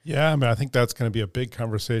back. Yeah, I mean, I think that's going to be a big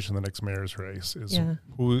conversation in the next mayor's race is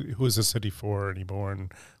who is the city for anymore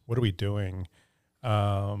and what are we doing?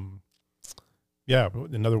 Another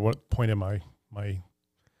point in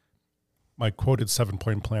my quoted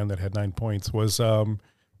 7-point plan that had 9 points was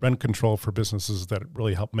rent control for businesses that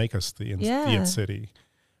really help make us the in city.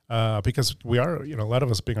 Because we are, a lot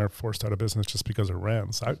of us being forced out of business just because of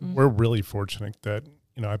rents. We're really fortunate that,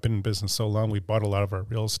 I've been in business so long, we bought a lot of our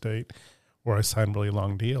real estate where I signed really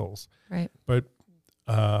long deals. Right. But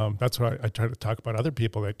that's why I try to talk about other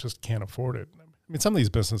people that just can't afford it. I mean, some of these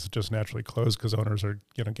businesses just naturally close because owners are,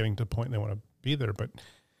 getting to the point they want to be there. But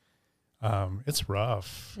it's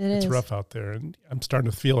rough. It's rough out there. And I'm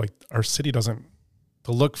starting to feel like our city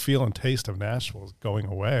the look, feel, and taste of Nashville is going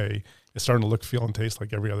away. It's starting to look, feel, and taste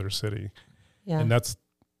like every other city. Yeah. And that's,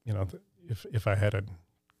 if I had a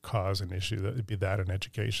cause an issue, that would be that and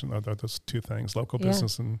education. Those two things, local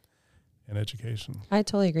business and education. I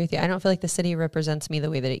totally agree with you. I don't feel like the city represents me the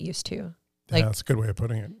way that it used to. Like, that's a good way of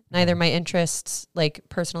putting it. Neither my interests, like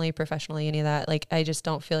personally, professionally, any of that. Like, I just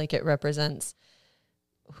don't feel like it represents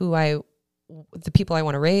the people I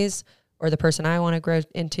want to raise or the person I want to grow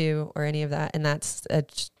into or any of that. And that's,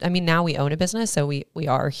 now we own a business, so we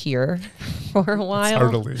are here for a while. It's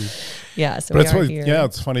hard to leave. Yeah, so we are here. Yeah,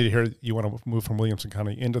 it's funny to hear you want to move from Williamson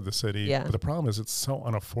County into the city. Yeah. But the problem is it's so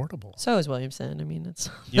unaffordable. So is Williamson. I mean, that's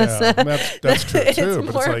true too.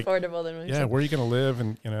 It's more affordable than Williamson. Yeah, where are you going to live?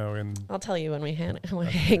 And I'll tell you when we hang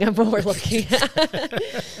up what we're looking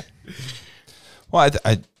at. Well,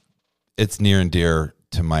 it's near and dear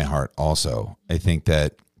to my heart also. I think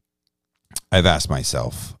that I've asked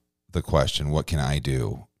myself the question, what can I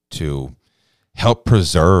do to help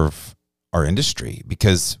preserve our industry?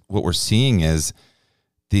 Because what we're seeing is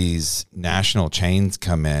these national chains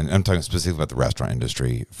come in. I'm talking specifically about the restaurant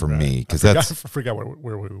industry for me, because I forgot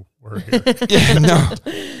where we were here. Yeah, no.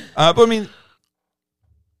 But I mean,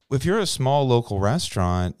 if you're a small local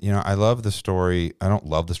restaurant, I love the story. I don't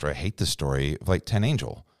love the story. I hate the story of like 10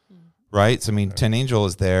 Angel. Right? So, I mean, 10 Angel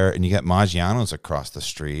is there, and you got Maggiano's across the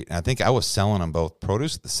street. And I think I was selling them both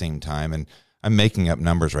produce at the same time, and I'm making up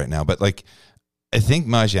numbers right now. But, like, I think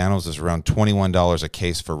Maggiano's is around $21 a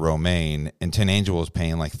case for romaine, and 10 Angel was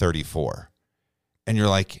paying like $34. And you're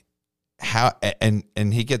like, how? And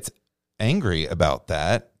he gets angry about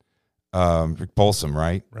that. Rick Bolsom,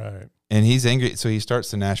 right? Right. And he's angry. So he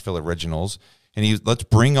starts the Nashville Originals, and let's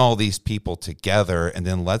bring all these people together, and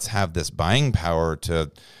then let's have this buying power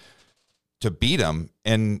to beat them.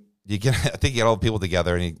 And I think you get all the people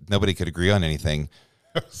together and nobody could agree on anything.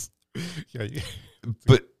 But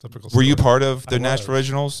were you part of the Nashville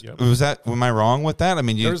Originals? Yep. Am I wrong with that? I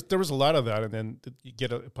mean, there was a lot of that. And then you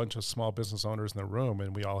get a bunch of small business owners in the room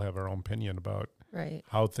and we all have our own opinion about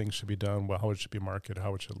how things should be done, how it should be marketed,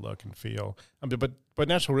 how it should look and feel. I mean, but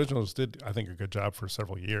Nashville Originals did, I think, a good job for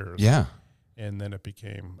several years. Yeah. And then it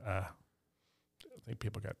became, I think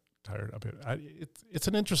people got tired of it. It's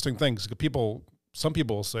an interesting thing because some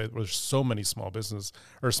people will say there's so many small business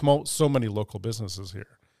or so many local businesses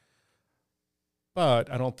here,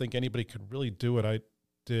 but I don't think anybody could really do what I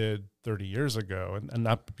did 30 years ago, and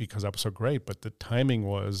not because I was so great, but the timing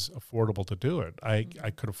was affordable to do it. I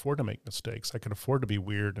could afford to make mistakes. I could afford to be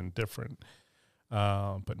weird and different.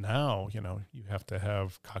 But now, you have to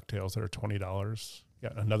have cocktails that are $20. Yeah,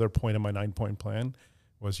 another point in my 9-point plan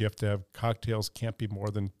was you have to have cocktails can't be more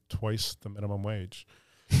than twice the minimum wage.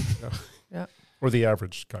 Yeah. Or the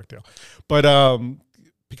average cocktail. But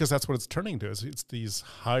because that's what it's turning to. It's these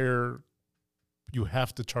higher, you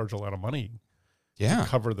have to charge a lot of money to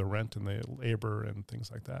cover the rent and the labor and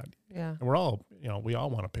things like that. Yeah. And we're all, we all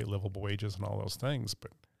want to pay livable wages and all those things,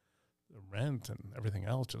 but the rent and everything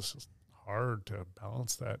else just hard to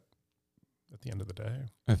balance that at the end of the day.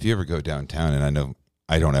 If you ever go downtown, and I know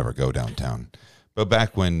I don't ever go downtown, but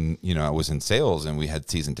back when, I was in sales and we had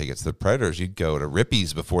season tickets to the Predators, you'd go to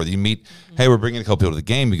Rippy's before you meet. Hey, we're bringing a couple people to the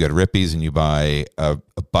game. You go to Rippy's and you buy a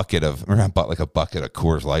bucket of, I bought like a bucket of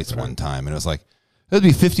Coors Lights one time, and it was like, it would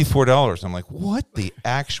be $54. I'm like, what the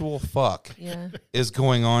actual fuck is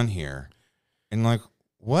going on here? And like,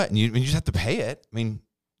 what? And you just have to pay it. I mean,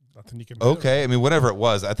 nothing you can do. Okay. I mean, whatever it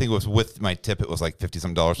was, I think it was with my tip, it was like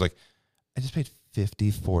 $50-some. Like, I just paid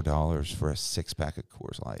 $54 for a 6-pack of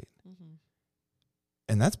Coors Light. Mm-hmm.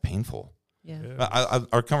 And that's painful. Yeah.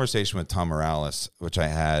 Our conversation with Tom Morales, which I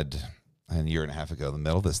had a year and a half ago, in the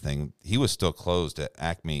middle of this thing, he was still closed at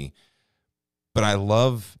Acme. But I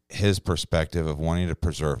love his perspective of wanting to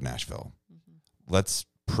preserve Nashville. Mm-hmm. Let's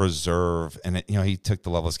preserve, and he took the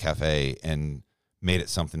Loveless Cafe and made it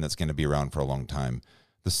something that's going to be around for a long time.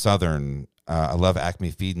 The Southern, I love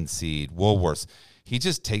Acme Feed and Seed, Woolworths. He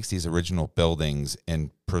just takes these original buildings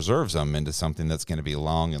and preserves them into something that's going to be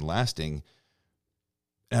long and lasting.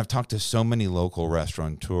 And I've talked to so many local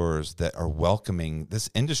restaurateurs that are welcoming this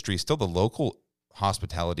industry. Still, the local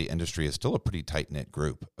hospitality industry is still a pretty tight-knit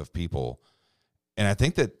group of people. And I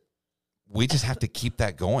think that we just have to keep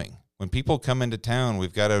that going. When people come into town,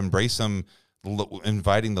 we've got to embrace them,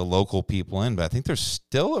 inviting the local people in. But I think there's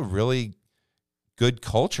still a really good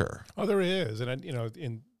culture. Oh, there is. And,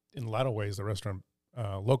 in a lot of ways, the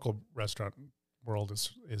local restaurant world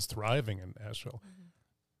is thriving in Nashville. Mm-hmm.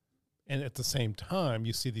 And at the same time,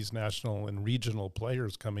 you see these national and regional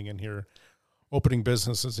players coming in here, opening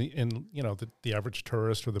businesses. And, the average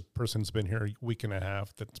tourist or the person who's been here a week and a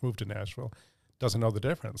half that's moved to Nashville doesn't know the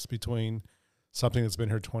difference between something that's been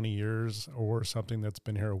here 20 years or something that's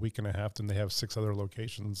been here a week and a half, and they have 6 other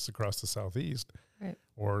locations across the Southeast, right,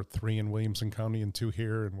 or 3 in Williamson County and 2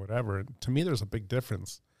 here and whatever. And to me, there's a big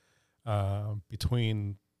difference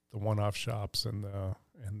between the one-off shops and the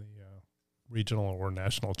regional or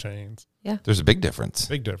national chains. Yeah, there's a big difference.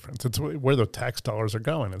 Big difference. It's where the tax dollars are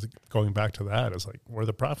going. Is going back to that is like where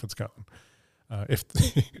the profits going.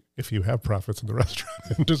 If you have profits in the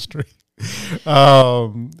restaurant industry,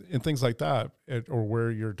 and things like that, or where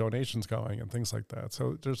your donations going and things like that.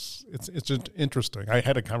 So it's just interesting. I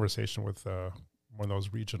had a conversation with one of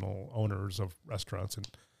those regional owners of restaurants, and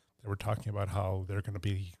they were talking about how they're going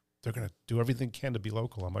to do everything they can to be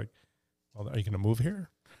local. I'm like, well, are you going to move here?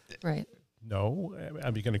 Right. No.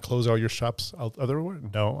 Are you going to close all your shops otherwise?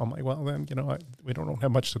 No. I'm like, well, then, we don't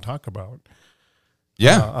have much to talk about.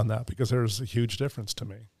 On that, because there's a huge difference to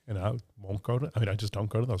me, and I just don't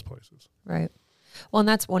go to those places. Right. Well, and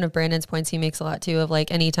that's one of Brandon's points he makes a lot too, of like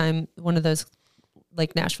anytime one of those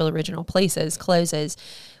like Nashville original places closes,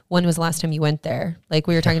 when was the last time you went there? Like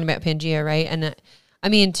we were talking about Pangea, right? And I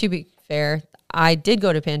mean, to be fair, I did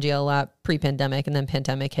go to Pangea a lot pre-pandemic, and then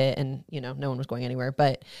pandemic hit and, no one was going anywhere.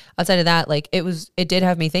 But outside of that, like it did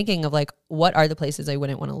have me thinking of like, what are the places I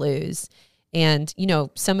wouldn't want to lose? And,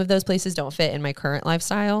 some of those places don't fit in my current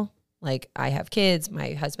lifestyle. Like I have kids,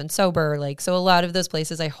 my husband's sober. Like, so a lot of those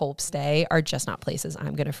places I hope stay are just not places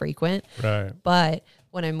I'm going to frequent. Right. But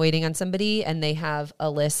when I'm waiting on somebody and they have a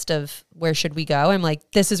list of where should we go, I'm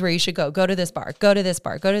like, this is where you should go. Go to this bar, go to this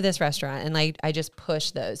bar, go to this restaurant. And like, I just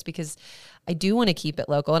push those because I do want to keep it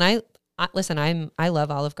local. And listen, I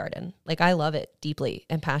love Olive Garden. Like I love it deeply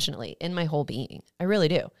and passionately in my whole being. I really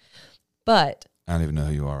do. But I don't even know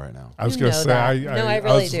who you are right now. I was going to say, I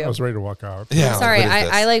really do. I was ready to walk out. Yeah, I'm sorry.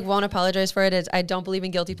 I like won't apologize for it. I don't believe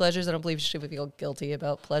in guilty pleasures. I don't believe you should feel guilty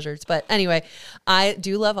about pleasures. But anyway, I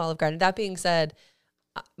do love Olive Garden. That being said,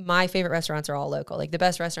 my favorite restaurants are all local. Like the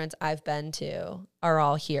best restaurants I've been to are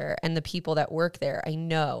all here. And the people that work there, I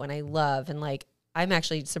know and I love. And like, I'm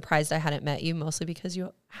actually surprised I hadn't met you, mostly because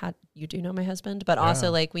you do know my husband, but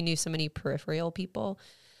also like we knew so many peripheral people.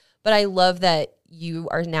 But I love that you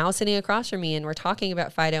are now sitting across from me and we're talking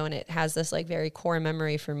about Fido, and it has this like very core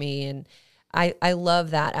memory for me. And I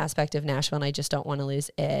love that aspect of Nashville, and I just don't want to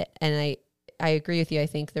lose it. And I agree with you. I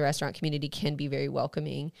think the restaurant community can be very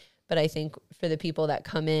welcoming, but I think for the people that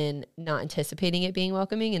come in not anticipating it being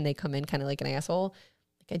welcoming and they come in kind of like an asshole,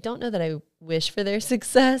 like I don't know that I wish for their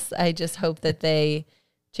success. I just hope that they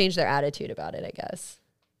change their attitude about it, I guess.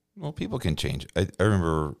 Well, people can change. I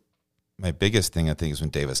remember my biggest thing, I think, is when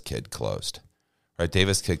Davis Kid closed. Right?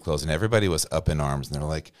 Davis Kid closed, and everybody was up in arms, and they're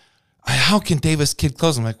like, how can Davis Kid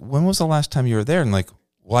close? I'm like, when was the last time you were there? And like,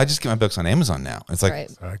 well, I just get my books on Amazon now. It's like,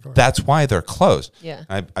 Exactly. that's why they're closed. Yeah.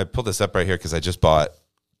 I pulled this up right here because I just bought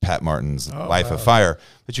Pat Martin's Life of Fire.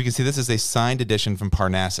 But you can see this is a signed edition from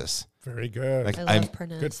Parnassus. Very good. Like, I love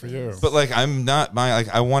Parnassus. Good for you. But like, I'm not buying,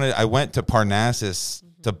 like, I went to Parnassus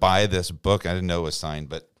to buy this book. I didn't know it was signed,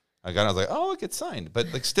 but I was like, oh, look, it's signed.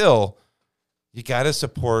 But like, still, you got to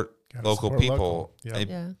support local people. Local. Yeah.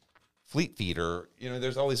 Yeah. Fleet Feeder,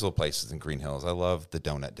 there's all these little places in Green Hills. I love the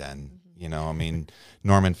Donut Den. I mean,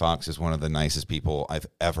 Norman Fox is one of the nicest people I've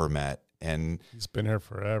ever met. And he's been here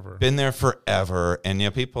forever.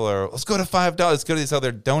 And, people are, let's go to $5. Let's go to this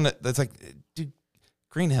other donut. That's like, dude,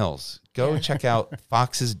 Green Hills, go check out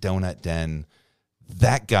Fox's Donut Den.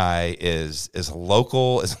 That guy is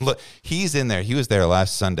local. He's in there. He was there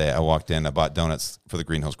last Sunday. I walked in, I bought donuts for the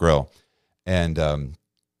Green Hills Grill. And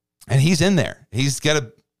he's in there. He's got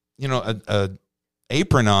a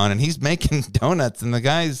apron on, and he's making donuts, and the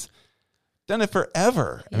guy's done it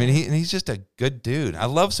forever. I mean, he's just a good dude. I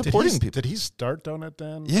love supporting people. Did he start Donut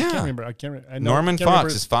Den? Yeah. I can't remember. Norman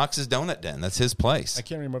Fox is Fox's Donut Den. That's his place. I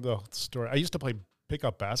can't remember the story. I used to play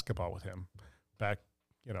pickup basketball with him back,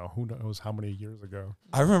 who knows how many years ago.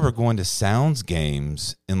 I remember going to Sounds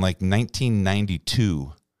games in like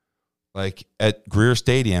 1992. Like at Greer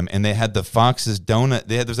Stadium, and they had the Fox's donut.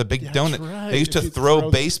 There's a big donut. Right. They used to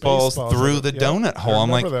throw baseballs through the donut hole. I'm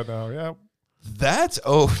like, that now. Yeah. That's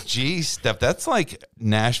OG stuff. That's like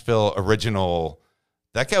Nashville original.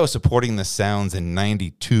 That guy was supporting the Sounds in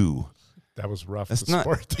 92. That was rough. That's to not,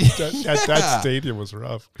 support. That stadium was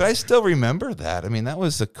rough. But I still remember that. I mean, that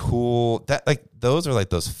was a cool, those are like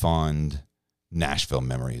those fond Nashville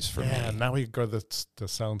memories for me. Yeah, now we go to the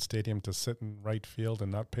Sound Stadium to sit in right field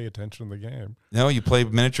and not pay attention to the game. No, you play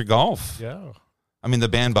miniature golf. Yeah. I mean, the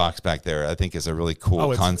bandbox back there, I think, is a really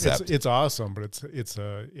cool concept. It's awesome, but it's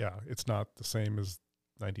not the same as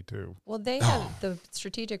 92. Well, they have the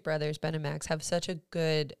Strategic Brothers, Ben and Max, have such a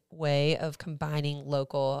good way of combining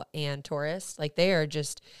local and tourists. Like, they are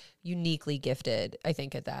just uniquely gifted, I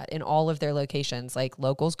think, at that in all of their locations. Like,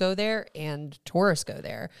 locals go there and tourists go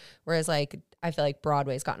there. Whereas, like, I feel like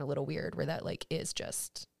Broadway's gotten a little weird where that, like, is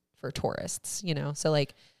just for tourists, So,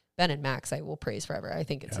 like, Ben and Max, I will praise forever. I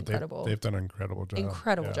think it's incredible. They've done an incredible job.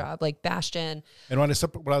 Incredible job. Like Bastion. And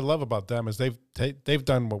what I love about them is they've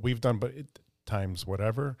done what we've done, but times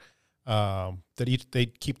whatever. They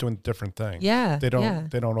keep doing different things. Yeah. They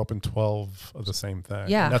don't open 12 of the same thing.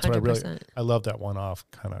 Yeah. And that's 100%. what I love, that one-off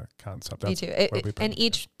kind of concept. Me too. And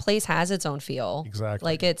each place has its own feel. Exactly.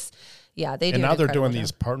 Like they do. And now they're doing job.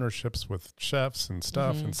 these partnerships with chefs and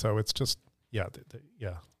stuff. And so it's just, yeah.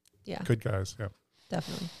 Good guys. Yeah.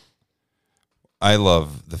 Definitely. I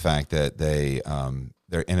love the fact that they,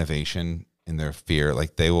 their innovation and their fear,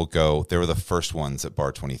 like they were the first ones at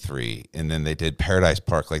Bar 23. And then they did Paradise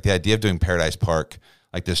Park. Like the idea of doing Paradise Park,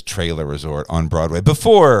 like this trailer resort on Broadway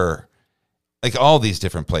before, like all these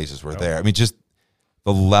different places were there. I mean, just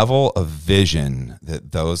the level of vision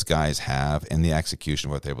that those guys have and the execution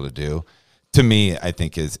of what they're able to do, to me, I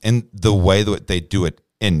think is in the way that they do it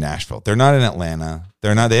in Nashville. They're not in Atlanta. They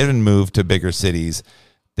haven't moved to bigger cities.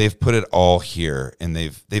 They've put it all here, and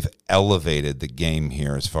they've elevated the game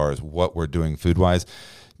here as far as what we're doing food-wise.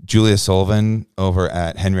 Julia Sullivan over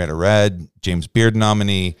at Henrietta Red, James Beard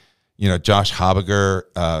nominee, Josh Habiger,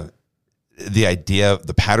 the idea of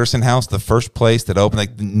the Patterson House, the first place that opened,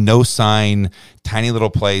 like no sign, tiny little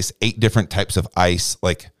place, 8 different types of ice.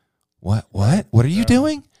 Like, what are you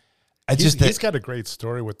doing? He's got a great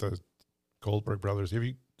story with the Goldberg brothers. Have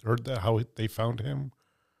you heard how they found him?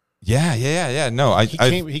 Yeah. No,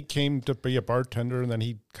 he came to be a bartender, and then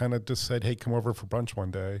he kind of just said, "Hey, come over for brunch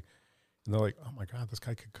one day." And they're like, "Oh my God, this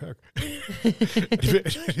guy could cook!"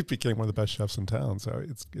 He became one of the best chefs in town. So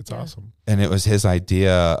it's awesome. And it was his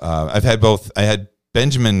idea. I had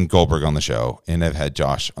Benjamin Goldberg on the show, and I've had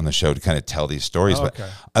Josh on the show to kind of tell these stories. Oh, but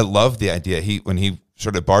I love the idea. When he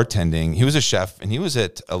started bartending, he was a chef, and he was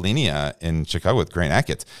at Alinea in Chicago with Grant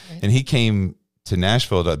Achatz, and he came to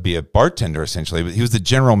Nashville to be a bartender essentially, but he was the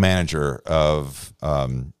general manager of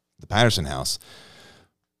the Patterson House.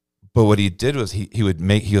 But what he did was he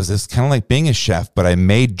goes, this is kind of like being a chef, but I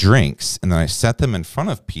made drinks and then I set them in front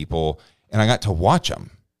of people and I got to watch them.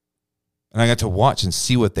 And I got to watch and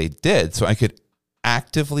see what they did so I could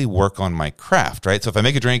actively work on my craft, right? So if I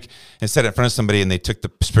make a drink and set it in front of somebody and they took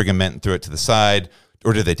the sprig of mint and threw it to the side,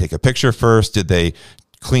 or did they take a picture first? Did they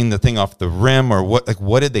clean the thing off the rim, or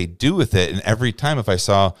what did they do with it? And every time if I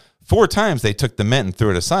saw 4 times they took the mint and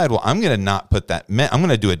threw it aside. Well, I'm going to not put that mint. I'm going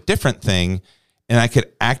to do a different thing. And I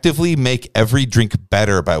could actively make every drink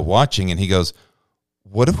better by watching. And he goes,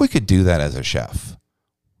 what if we could do that as a chef?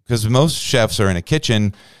 Because most chefs are in a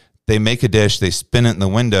kitchen, they make a dish, they spin it in the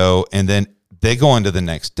window, and then they go on to the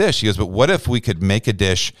next dish. He goes, but what if we could make a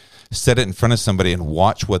dish, set it in front of somebody, and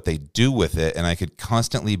watch what they do with it, and I could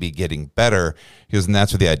constantly be getting better? He goes, and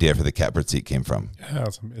that's where the idea for the catbird seat came from. Yeah,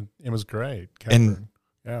 it was great. And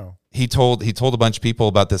yeah, he told a bunch of people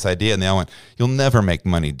about this idea, and they all went, you'll never make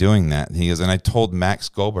money doing that. And he goes, and I told Max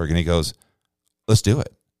Goldberg, and he goes, let's do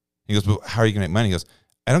it. He goes, but how are you going to make money? He goes,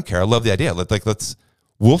 I don't care. I love the idea.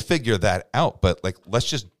 We'll figure that out, but let's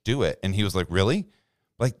just do it. And he was like, really?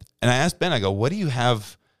 And I asked Ben, I go, what do you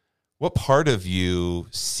have? What part of you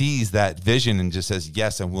sees that vision and just says,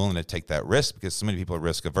 yes, I'm willing to take that risk? Because so many people are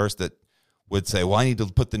risk averse that would say, well, I need to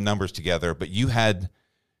put the numbers together. But you had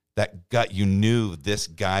that gut. You knew this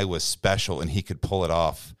guy was special and he could pull it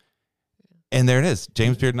off. And there it is.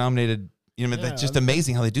 James Beard nominated. That's just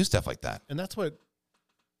amazing how they do stuff like that. And that's what,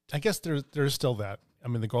 I guess there's still that. I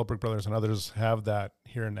mean, the Goldberg brothers and others have that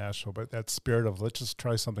here in Nashville, but that spirit of let's just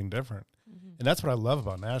try something different. Mm-hmm. And that's what I love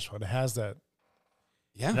about Nashville. It has that.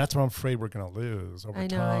 Yeah. And that's what I'm afraid we're going to lose over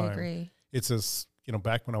time. I agree. It's this,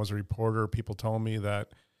 back when I was a reporter, people told me that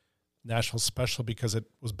Nashville's special because it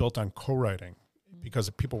was built on co-writing, because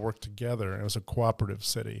people worked together, and it was a cooperative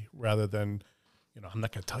city rather than, I'm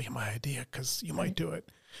not going to tell you my idea because you might do it.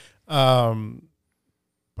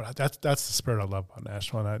 But that's the spirit I love about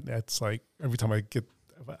Nashville. And it's like every time I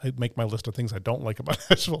make my list of things I don't like about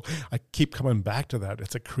Nashville, I keep coming back to that.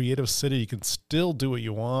 It's a creative city. You can still do what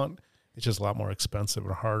you want. It's just a lot more expensive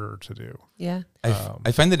and harder to do. Yeah.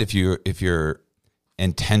 I find that if you're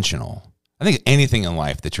intentional, I think anything in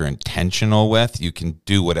life that you're intentional with, you can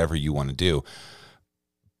do whatever you want to do.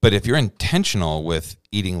 But if you're intentional with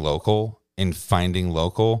eating local and finding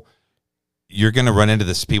local, you're going to run into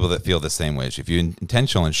this people that feel the same way. If you're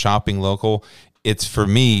intentional in shopping local, it's for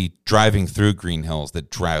me driving through Green Hills that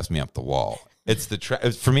drives me up the wall. It's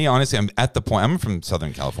for me, honestly, I'm at the point, I'm from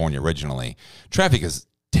Southern California originally. Traffic is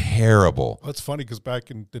terrible. Well, it's funny because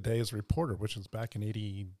back in the day as a reporter, which was back in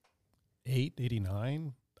 88,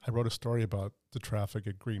 89, I wrote a story about the traffic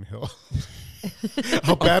at Green Hill.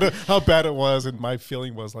 how bad it was, and my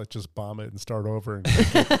feeling was like just bomb it and start over.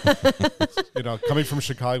 And coming from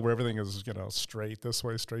Chicago where everything is straight this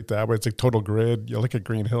way, straight that way, it's a total grid. You look at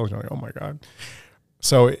Green Hill, you're like, oh my god.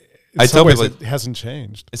 So I tell people it hasn't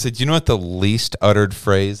changed. I said, you know what the least uttered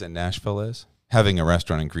phrase in Nashville is? Having a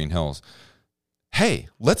restaurant in Green Hills. Hey,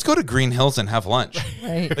 let's go to Green Hills and have lunch.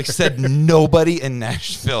 Right. Said nobody in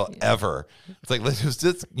Nashville ever. It's like,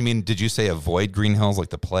 you mean, did you say avoid Green Hills like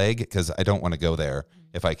the plague? Because I don't want to go there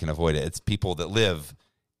if I can avoid it. It's people that live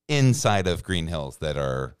inside of Green Hills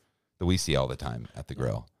that we see all the time at the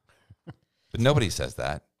grill. But nobody says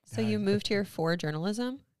that. So you moved here for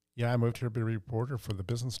journalism? Yeah, I moved here to be a reporter for the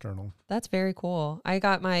Business Journal. That's very cool. I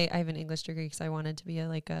have an English degree because I wanted to be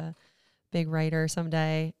a big writer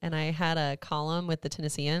someday, and I had a column with the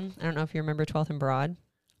Tennessean. I don't know if you remember 12th and Broad.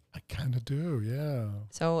 I kind of do, yeah.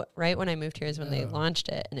 So right when I moved here is when they launched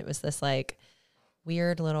it, and it was this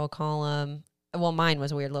weird little column. Well, mine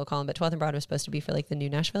was a weird little column, but 12th and Broad was supposed to be for the new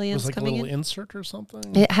Nashvilleians it was coming a in. little insert or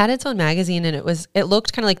something? It had its own magazine, and it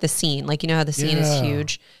looked kind of like The Scene. How The Scene is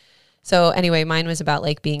huge. So anyway, mine was about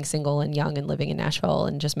being single and young and living in Nashville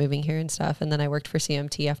and just moving here and stuff. And then I worked for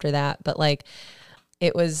CMT after that. But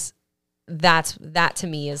it was... that to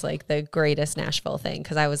me is the greatest Nashville thing,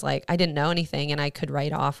 because I was I didn't know anything, and I could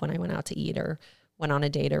write off when I went out to eat or went on a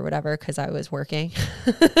date or whatever because I was working.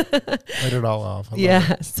 Write it all off.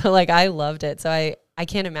 So I loved it. So I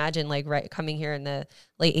can't imagine coming here in the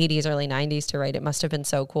late 80s, early 90s to write. It must have been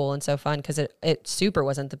so cool and so fun because it super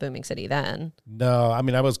wasn't the booming city then. No, I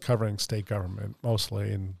mean I was covering state government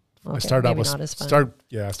mostly, and okay, I started out not as fun.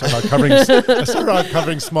 I started out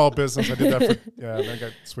covering small business. I did that and then I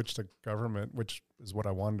got switched to government, which is what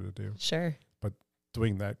I wanted to do. Sure. But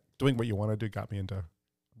doing what you want to do got me into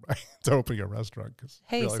opening a restaurant.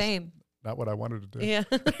 Same. Not what I wanted to do. Yeah.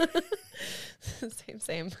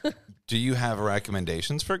 Same. Do you have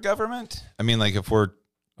recommendations for government? I mean, if we're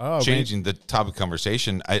changing the topic of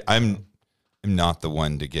conversation, I'm not the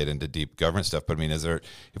one to get into deep government stuff, but I mean,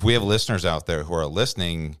 if we have listeners out there who are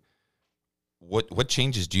listening, what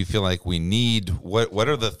changes do you feel like we need? What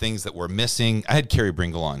are the things that we're missing? I had Kerry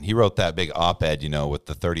Bringle on. He wrote that big op-ed, with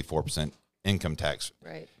the 34% income tax.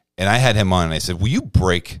 Right. And I had him on and I said, will you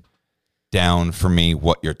break down for me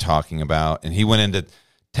what you're talking about? And he went into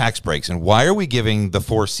tax breaks and why are we giving the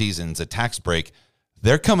Four Seasons a tax break?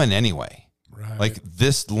 They're coming anyway. Right. Like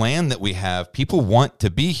this land that we have, people want to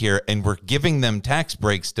be here, and we're giving them tax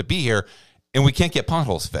breaks to be here, and we can't get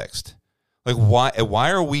potholes fixed. Like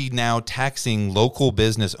why are we now taxing local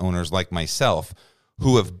business owners like myself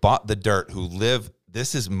who have bought the dirt, who live,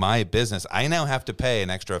 this is my business. I now have to pay an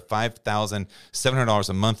extra $5,700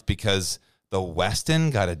 a month because the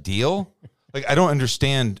Westin got a deal. Like, I don't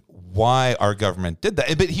understand why our government did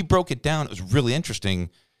that. But he broke it down. It was really interesting.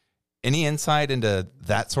 Any insight into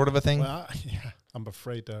that sort of a thing? Well, yeah, I'm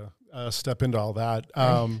afraid to step into all that.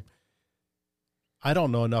 I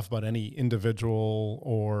don't know enough about any individual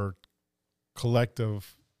or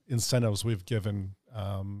collective incentives we've given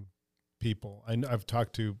people. I've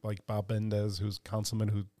talked to like Bob Mendez, who's councilman,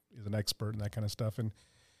 who is an expert in that kind of stuff, and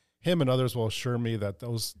him and others will assure me that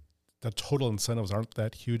the total incentives aren't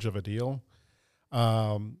that huge of a deal.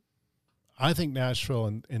 I think Nashville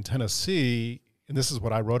and Tennessee, and this is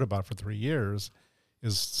what I wrote about for 3 years,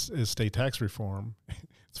 is state tax reform.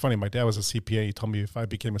 It's funny, my dad was a CPA. He told me if I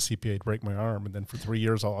became a CPA, I'd break my arm. And then for 3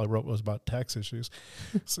 years, all I wrote was about tax issues,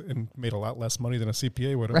 and made a lot less money than a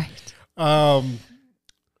CPA would have. Right.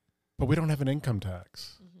 But we don't have an income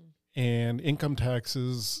tax. Mm-hmm. And income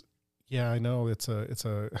taxes, yeah, I know it's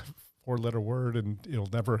a 4-letter word, and it'll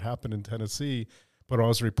never happen in Tennessee. But I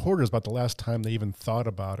was reporters about the last time they even thought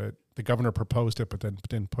about it. The governor proposed it, but then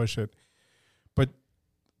didn't push it. But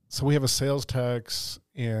so we have a sales tax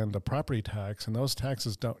and a property tax, and those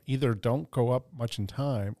taxes don't go up much in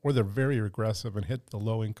time, or they're very regressive and hit the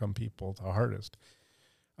low-income people the hardest.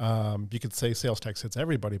 You could say sales tax hits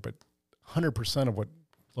everybody, but 100% of what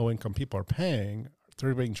low-income people are paying,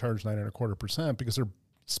 they're being charged 9.25% because they're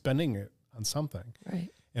spending it on something. Right.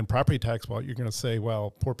 And property tax, well, you're going to say,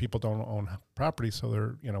 well, poor people don't own property, so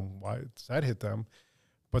they're, why does that hit them?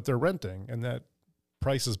 But they're renting, and that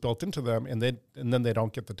price is built into them, and then they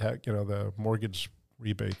don't get the tax, the mortgage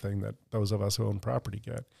rebate thing that those of us who own property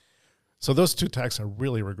get. So those two taxes are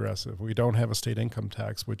really regressive. We don't have a state income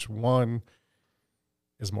tax, which one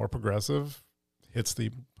is more progressive, hits the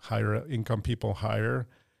higher income people higher,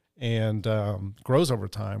 and grows over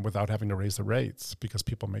time without having to raise the rates because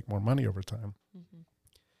people make more money over time.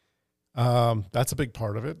 Mm-hmm. That's a big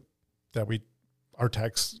part of it, that our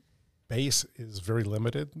tax base is very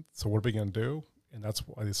limited. So what are we going to do? And that's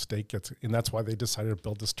why the state and that's why they decided to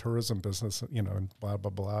build this tourism business, and blah,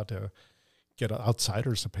 blah, blah, to get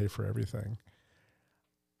outsiders to pay for everything.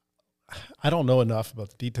 I don't know enough about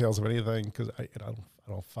the details of anything because I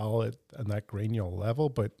don't follow it on that granular level.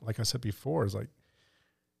 But like I said before, it's like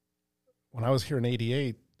when I was here in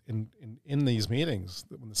 '88 in these meetings,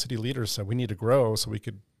 when the city leaders said we need to grow so we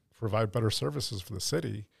could provide better services for the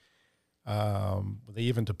city, they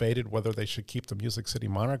even debated whether they should keep the Music City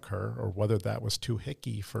moniker or whether that was too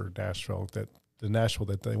hicky for Nashville, that the Nashville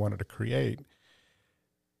that they wanted to create.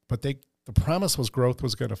 But the promise was growth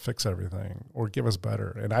was going to fix everything or give us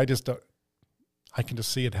better. And I can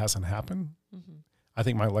just see it hasn't happened. Mm-hmm. I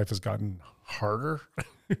think my life has gotten harder,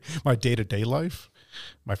 my day-to-day life,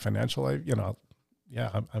 my financial life,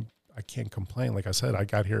 I can't complain. Like I said, I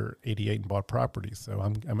got here 88 and bought property, so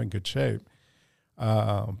I'm in good shape.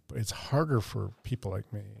 But it's harder for people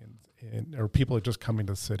like me or people who are just coming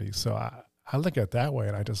to the city. So I look at it that way,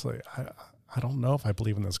 and I just I don't know if I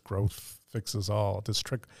believe in this growth fixes all. It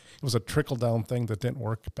was a trickle-down thing that didn't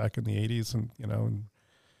work back in the 80s and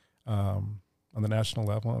on the national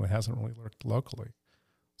level, and it hasn't really worked locally.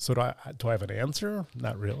 So do I have an answer?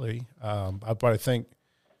 Not really. But I think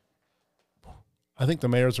the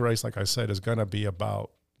mayor's race, like I said, is going to be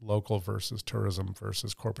about local versus tourism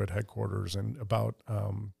versus corporate headquarters, and about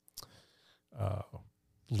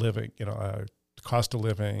living, cost of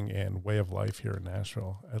living and way of life here in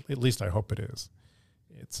Nashville. At least I hope it is.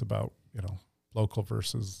 It's about, local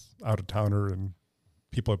versus out of towner, and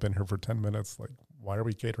people have been here for 10 minutes. Like, why are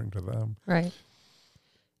we catering to them? Right.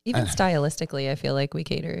 Even stylistically, I feel like we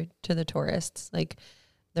cater to the tourists. Like,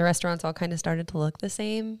 the restaurants all kind of started to look the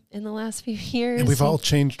same in the last few years. And we've all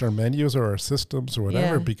changed our menus or our systems or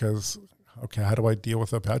whatever because, okay, how do I deal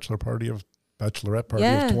with a bachelorette party of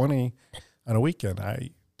 20 on a weekend? I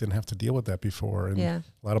didn't have to deal with that before. And a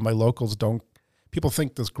lot of my locals don't. People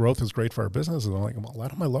think this growth is great for our business. And I'm like, well, a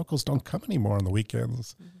lot of my locals don't come anymore on the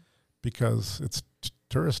weekends because it's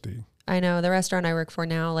touristy. I know. The restaurant I work for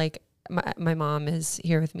now, like, my mom is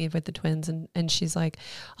here with me with the twins, and she's like,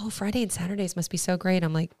 oh, Friday and Saturdays must be so great.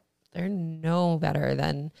 I'm like, they're no better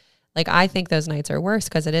than, like, I think those nights are worse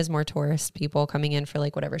because it is more tourist people coming in for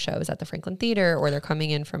like whatever shows at the Franklin Theater, or they're coming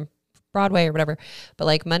in from Broadway or whatever. But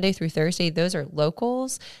like Monday through Thursday, those are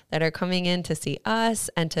locals that are coming in to see us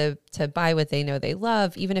and to buy what they know they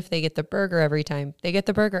love. Even if they get the burger every time, they get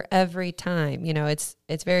the burger every time. You know, it's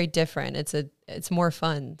very different. It's more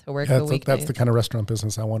fun to work the weekday. That's the kind of restaurant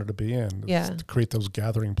business I wanted to be in. Yeah. To create those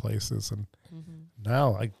gathering places. And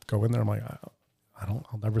now I go in there, I'm like,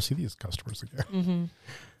 I'll never see these customers again. Mm-hmm.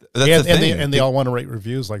 That's the thing. And they all want to rate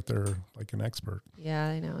reviews like they're like an expert. Yeah,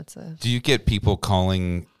 I know. Do you get people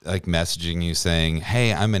calling, like messaging you saying,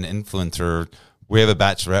 "Hey, I'm an influencer. We have a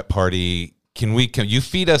bachelorette party. Can you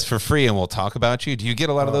feed us for free and we'll talk about you?" Do you get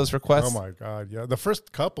a lot of those requests? Oh my God, yeah. The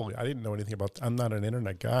first couple, I didn't know anything about. I'm not an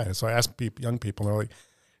internet guy, so I asked young people, and they're like,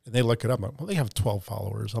 and they look it up. I'm like, well, they have 12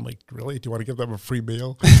 followers. I'm like, really? Do you want to give them a free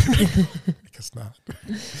meal? I guess not.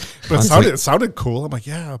 But it sounded cool. I'm like,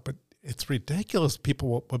 yeah, but it's ridiculous.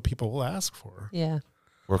 What people will ask for. Yeah.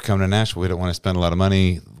 We're coming to Nashville. We don't want to spend a lot of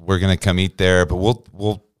money. We're going to come eat there, but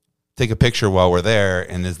we'll take a picture while we're there.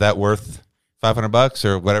 And is that worth $500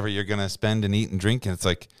 or whatever you're going to spend and eat and drink? And it's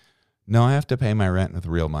like, no, I have to pay my rent with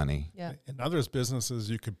real money. Yeah. In others businesses,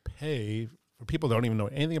 you could pay for people that don't even know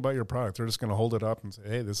anything about your product. They're just going to hold it up and say,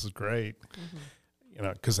 hey, this is great. You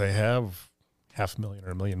know, because they have 500,000 or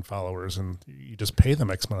 1 million followers, and you just pay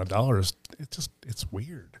them X amount of dollars. It's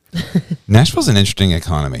weird. Nashville's an interesting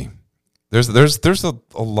economy. There's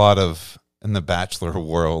a lot of, in the bachelor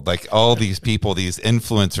world, like all these people, these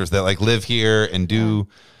influencers that like live here and do.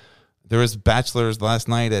 There was bachelors last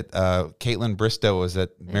night at Caitlin Bristow was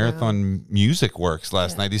at Marathon Music Works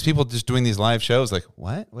last night. These people just doing these live shows. Like,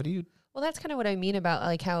 what do you? Well, that's kind of what I mean about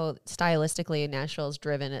like how stylistically Nashville's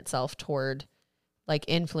driven itself toward like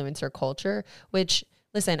influencer culture, which,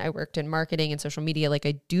 listen, I worked in marketing and social media. Like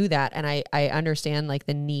I do that and I understand like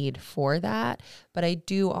the need for that. But I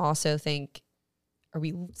do also think, are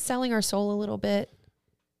we selling our soul a little bit?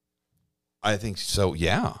 I think so.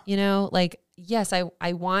 Yeah. You know, like, yes,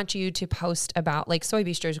 I want you to post about like Soy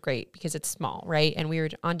Bistro is great because it's small. Right. And we were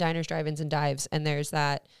on Diners, Drive-Ins and Dives, and there's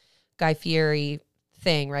that Guy Fieri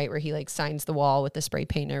thing, right, where he like signs the wall with the spray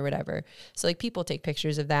paint or whatever. So like people take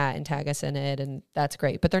pictures of that and tag us in it, and that's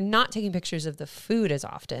great. But they're not taking pictures of the food as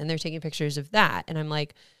often. They're taking pictures of that. And I'm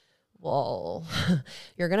like, well,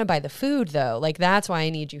 you're going to buy the food though. Like that's why I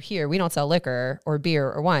need you here. We don't sell liquor or beer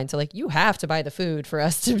or wine. So like you have to buy the food for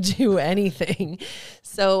us to do anything.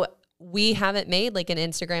 So we haven't made like an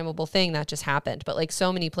Instagrammable thing that just happened. But like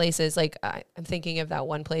so many places, like I'm thinking of that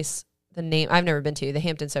one place, the name I've never been to, the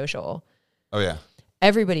Hampton Social. Oh yeah.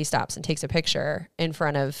 Everybody stops and takes a picture in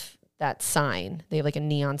front of that sign. They have like a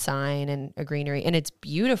neon sign and a greenery, and it's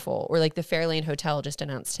beautiful. Or like the Fairlane Hotel just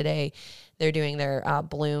announced today, they're doing their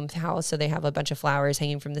Bloom house. So they have a bunch of flowers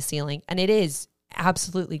hanging from the ceiling, and it is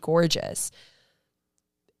absolutely gorgeous.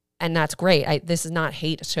 And that's great. This is not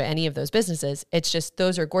hate to any of those businesses. It's just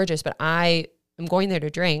those are gorgeous, but I am going there to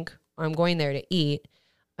drink, or I'm going there to eat.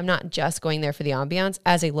 I'm not just going there for the ambiance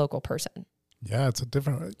as a local person. Yeah, it's a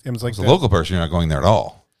different. It was like as a local person, you're not going there at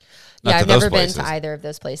all. Yeah, I've never been to either of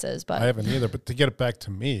those places, but I haven't either. But to get it back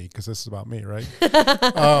to me, because this is about me, right?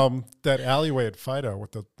 That alleyway at Fido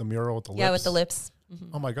with the mural with the lips. Yeah, with the lips.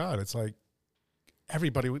 Oh my God, it's like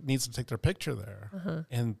everybody needs to take their picture there,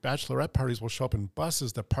 and bachelorette parties will show up in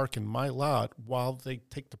buses that park in my lot while they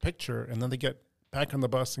take the picture, and then they get back on the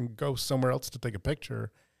bus and go somewhere else to take a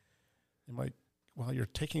picture. I'm like, well, you're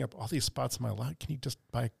taking up all these spots in my lot. Can you just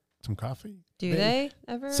buy some coffee? Do maybe? They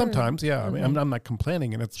ever? Sometimes, yeah. I mean, I'm not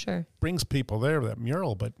complaining, and it brings people there, that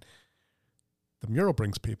mural, but the mural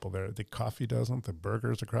brings people there. The coffee doesn't, the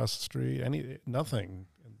burgers across the street, nothing.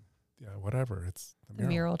 Yeah, whatever. It's the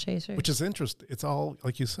mural chaser. Which is interesting. It's all,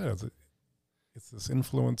 like you said, it's this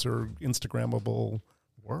influencer, Instagrammable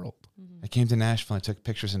world. I came to Nashville. I took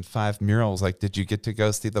pictures in 5 murals. Like, did you get to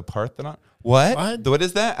go see the Parthenon? What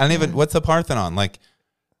is that? I don't even, what's the Parthenon? Like,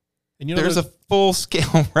 and you know, there's a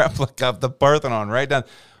full-scale replica of the Parthenon right down.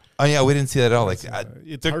 Oh, yeah, we didn't see that at all. Like,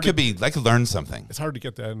 there could be, I could learn something. It's hard to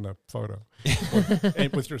get that in a photo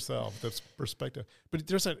with yourself. That's perspective. But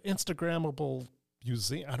there's an Instagrammable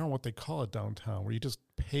museum. I don't know what they call it downtown, where you just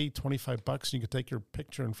pay $25 and you can take your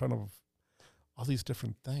picture in front of all these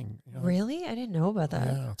different things. You know? Really? I didn't know about that.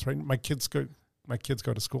 Yeah, that's right. My kids go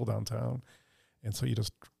to school downtown, and so you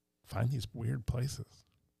just find these weird places.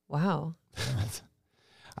 Wow. Yeah.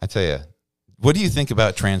 I tell you, what do you think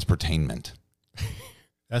about transportainment?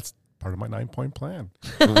 That's part of my 9-point plan.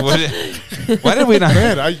 Why did we not?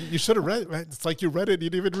 Man, you should have read it. It's like you read it, you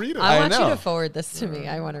didn't even read it. I want you to forward this to me.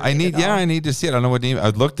 I want to read it all. I need to see it. I don't know what email.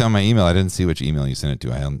 I looked down my email. I didn't see which email you sent it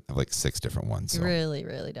to. I have like 6 different ones. So. It really,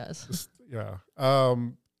 really does. It's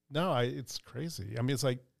crazy. I mean, it's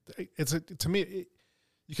like, to me,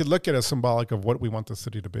 you could look at it as symbolic of what we want the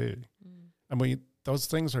city to be. I mean, those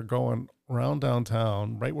things are going around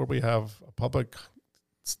downtown, right where we have a public,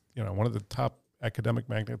 one of the top academic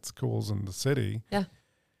magnet schools in the city. Yeah.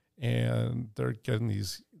 And they're getting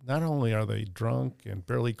these, not only are they drunk and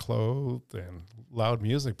barely clothed and loud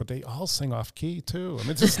music, but they all sing off key too. I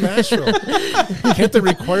mean, it's just Nashville. Can't they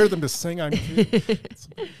require them to sing on key?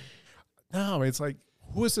 No, I mean, it's like,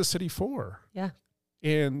 who is the city for? Yeah.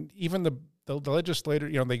 And even the legislator,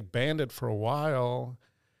 they banned it for a while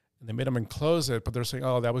and they made them enclose it, but they're saying,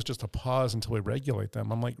 oh, that was just a pause until we regulate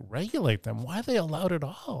them. I'm like, regulate them? Why are they allowed at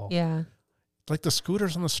all? Yeah. Like the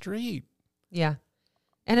scooters on the street. Yeah.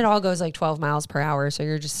 And it all goes like 12 miles per hour, so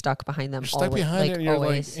you're just stuck behind them. You're stuck behind it, and you're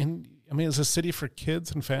always. is the city for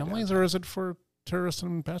kids and families, or is it for tourists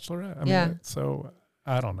and bachelorette? I mean, so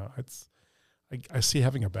I don't know. I see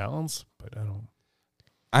having a balance, but I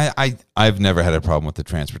don't. I've never had a problem with the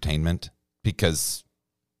transportainment because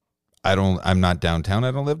I'm not downtown.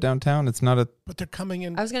 I don't live downtown. It's not a. But they're coming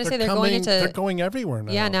in. I was going to say they're going everywhere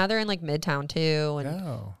now. Yeah, now they're in like Midtown too.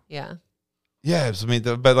 And yeah. Yeah, I mean,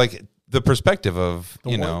 but like the perspective of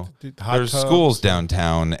there's schools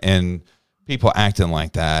downtown and people acting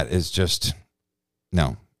like that is just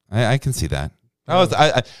no. I can see that.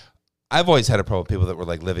 I've always had a problem with people that were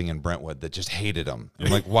like living in Brentwood that just hated them.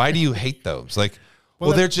 I'm like, why do you hate those? Like,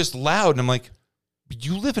 well they're just loud. And I'm like,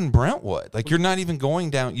 you live in Brentwood. Like, you're not even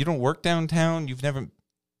going down. You don't work downtown. You've never.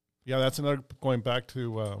 Yeah, that's another, going back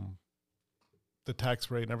to the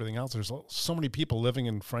tax rate and everything else. There's so many people living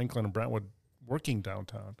in Franklin and Brentwood working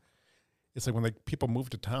downtown. It's like when people move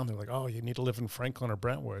to town, they're like, oh, you need to live in Franklin or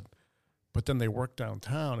Brentwood. But then they work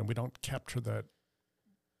downtown, and we don't capture that.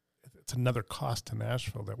 It's another cost to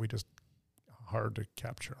Nashville that we just hard to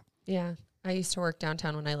capture. Yeah. I used to work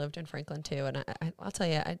downtown when I lived in Franklin too. And I'll tell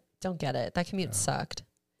you, I don't get it. That commute sucked.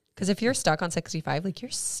 Because if you're stuck on 65, like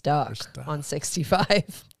you're stuck on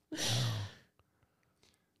 65.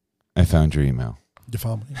 I found your email. You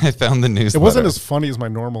found me? I found the newsletter. It wasn't as funny as my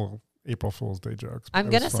normal April Fool's Day jokes. I'm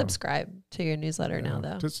going to subscribe to your newsletter now,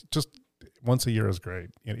 though. Just once a year is great.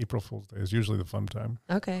 April Fool's Day is usually the fun time.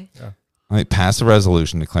 Okay. Yeah. Like, pass a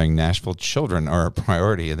resolution declaring Nashville children are a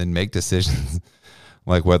priority and then make decisions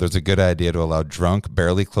like whether it's a good idea to allow drunk,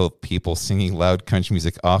 barely clothed people singing loud country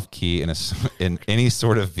music off-key in any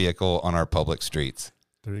sort of vehicle on our public streets.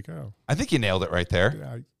 There you go. I think you nailed it right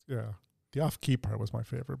there. Yeah. The off-key part was my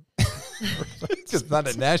favorite. Because not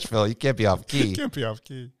in Nashville. You can't be off-key. You can't be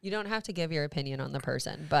off-key. You don't have to give your opinion on the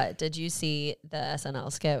person, but did you see the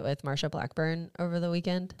SNL skit with Marsha Blackburn over the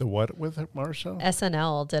weekend? The what with Marsha?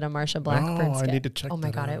 SNL did a Marsha Blackburn skit. I need to check that out. Oh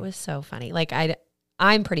my God, it was so funny. Like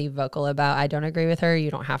I'm pretty vocal about, I don't agree with her.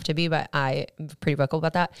 You don't have to be, but I'm pretty vocal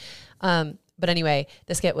about that. But anyway,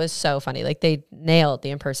 the skit was so funny. Like they nailed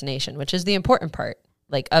the impersonation, which is the important part.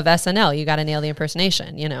 Like of SNL, you got to nail the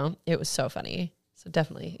impersonation, It was so funny. So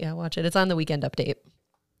definitely, watch it. It's on the Weekend Update.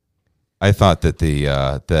 I thought that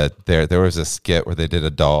there was a skit where they did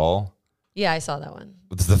a doll. Yeah, I saw that one.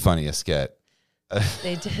 It's the funniest skit.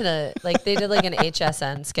 They did an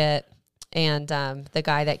HSN skit, and the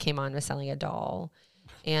guy that came on was selling a doll,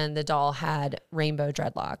 and the doll had rainbow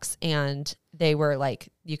dreadlocks, and they were like,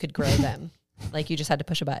 you could grow them. Like you just had to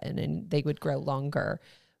push a button and they would grow longer.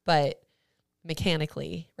 But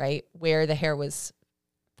mechanically, right, where the hair was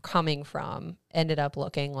coming from ended up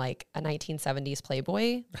looking like a 1970s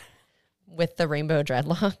Playboy with the rainbow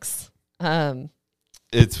dreadlocks.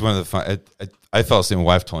 It's one of the fun. I fell asleep. My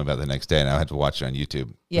wife told me about it the next day, and I had to watch it on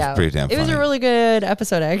YouTube. Yeah, it was pretty damn funny. It was a really good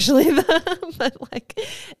episode, actually. But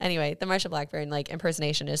anyway, the Marsha Blackburn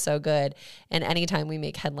impersonation is so good. And anytime we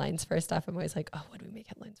make headlines for stuff, I'm always like, oh, what do we make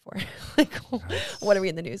headlines for? What are we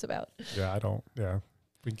in the news about? Yeah,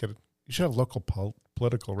 we can get it. You should have local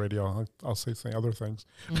political radio. I'll say other things.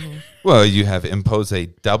 Mm-hmm. Well, you have imposed a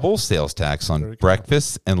double sales tax on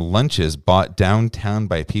breakfasts and lunches bought downtown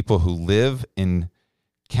by people who live in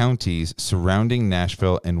counties surrounding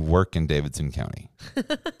Nashville and work in Davidson County.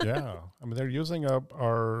 Yeah. I mean, they're using up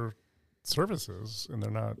our services, and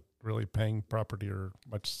they're not really paying property or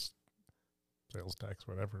much sales tax,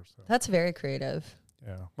 whatever. So that's very creative.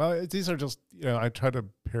 Yeah. Well, these are just, I try to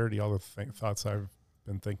parody all the thoughts I've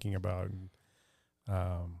been thinking about. And,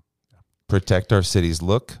 Protect our city's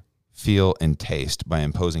look, feel, and taste by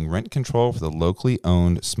imposing rent control for the locally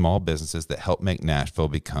owned small businesses that help make Nashville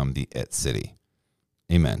become the IT city.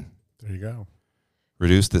 Amen. There you go.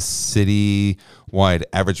 Reduce the city-wide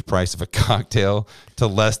average price of a cocktail to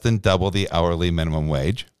less than double the hourly minimum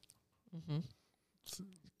wage. Mm-hmm.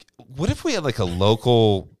 What if we had like a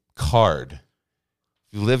local card?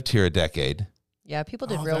 You lived here a decade. Yeah, people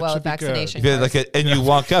did Oh, real that well should with be good. vaccination If you had cards. and you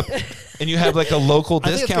walk up and you have like a local I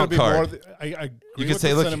think it's gonna discount be card. I agree could with say,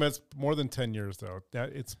 the look- sentiments. More than 10 years though. That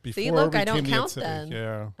it's before look, we I don't became the count city. then.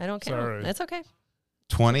 Yeah, I don't count. Sorry. It's okay.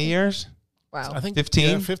 20 years? Wow. I think 15?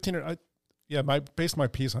 Yeah, 15. I based my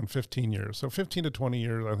piece on 15 years. So 15 to 20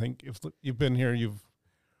 years. I think if you've been here, you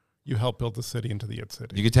helped build the city into the It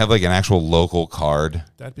City. You could have like an actual local card.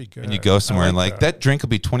 That'd be good. And you go somewhere I and like that drink will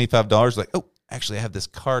be $25. Like, oh, actually, I have this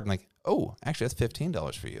card. And like, oh, actually, that's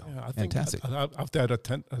 $15 for you. Yeah, I think Fantastic. I'll have to add a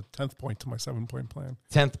 10th point to my 7-point plan.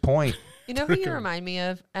 10th point. You know who you remind me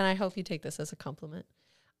of? And I hope you take this as a compliment.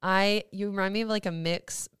 You remind me of like a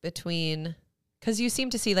mix between, because you seem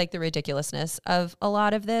to see like the ridiculousness of a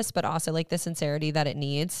lot of this, but also like the sincerity that it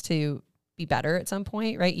needs to be better at some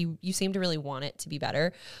point, right? You seem to really want it to be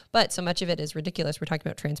better, but so much of it is ridiculous. We're talking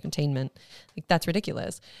about transcontainment. Like that's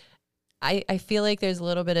ridiculous. I feel like there's a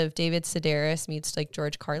little bit of David Sedaris meets like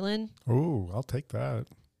George Carlin. Oh, I'll take that.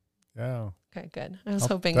 Yeah. Okay, good. I was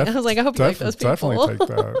hoping. I I was like, I hope you like those people. Definitely take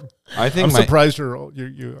that. I think I'm surprised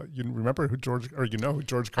you remember who George, or you know who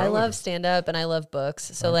George Carlin I love is. stand up and I love books.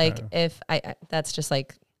 So Okay. like if I that's just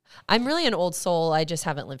like, I'm really an old soul. I just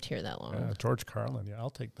haven't lived here that long. Yeah, George Carlin. Yeah,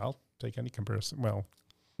 I'll take any comparison. Well,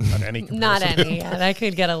 not any comparison. Not any. Yeah, that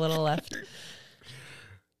could get a little left.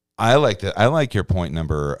 I like that. I like your point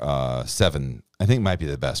number 7. I think might be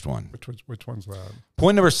the best one. Which one's that?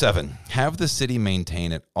 Point number 7, have the city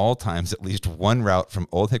maintain at all times at least one route from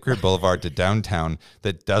Old Hickory Boulevard to downtown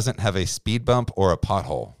that doesn't have a speed bump or a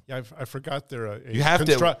pothole. Yeah, I forgot there. You have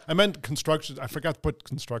to. I meant construction. I forgot to put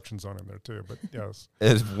construction zone in there too. But yes,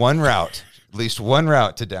 It's one route, at least one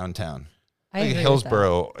route to downtown. I Like agree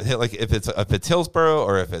Hillsborough, like if it's Hillsborough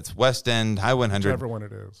or if it's West End, High 100, whichever one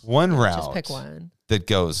it is. one with that. route Just pick one. that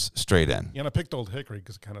goes straight in. Yeah, and I picked Old Hickory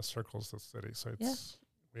because it kind of circles the city, so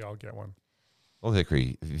we all get one. Old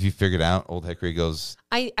Hickory, if you figured out, Old Hickory goes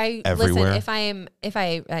I everywhere. listen, if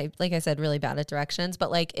I like I said, really bad at directions,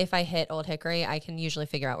 but like if I hit Old Hickory, I can usually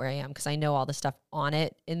figure out where I am because I know all the stuff on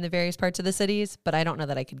it in the various parts of the cities, but I don't know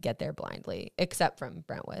that I could get there blindly, except from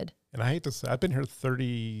Brentwood. And I hate to say, I've been here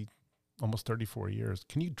almost 34 years.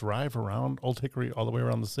 Can you drive around Old Hickory all the way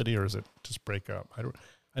around the city, or is it just break up?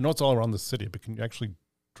 I know it's all around the city, but can you actually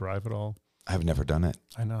drive it all? I've never done it.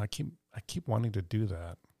 I know. I keep wanting to do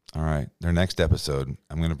that. All right. Their next episode,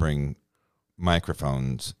 I'm going to bring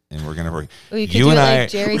microphones and we're going to bring Well, you could you do and it I. like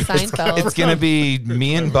Jerry Seinfeld. It's going to be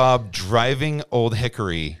me and Bob driving Old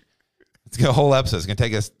Hickory. It's a whole episode. It's going to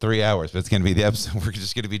take us 3 hours, but it's going to be the episode. We're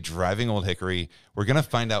just going to be driving Old Hickory. We're going to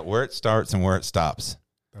find out where it starts and where it stops.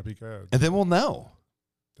 That'd be good. And then we'll know.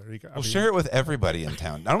 There you go. We'll share it with everybody in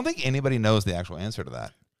town. I don't think anybody knows the actual answer to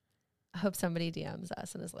that. I hope somebody DMs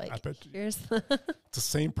us and is like, I bet you. here's It's the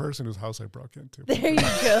same person whose house I broke into. there you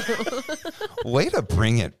go. Way to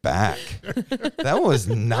bring it back. That was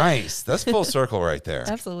nice. That's full circle right there.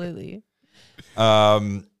 Absolutely.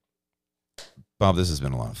 Bob, this has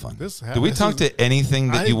been a lot of fun. Did we talk to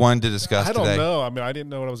anything that you wanted to discuss I don't today? know. I mean, I didn't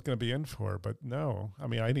know what I was going to be in for, but no. I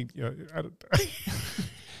mean, I need.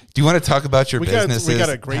 Do you want to talk about your businesses? We got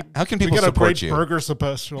a great. How can people we got support a great you? burger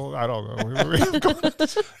special. I don't know.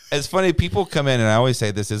 It's funny. People come in, and I always say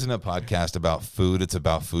this isn't a podcast about food. It's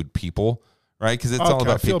about food people, right? Because it's all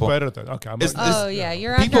about I feel people. better then. Okay. Oh yeah,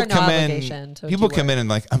 you're People under no come obligation. To People keep come work. in and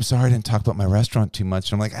like, I'm sorry I didn't talk about my restaurant too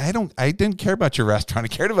much. And I'm like, I didn't care about your restaurant. I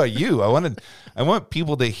cared about you. I want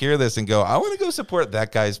people to hear this and go, I want to go support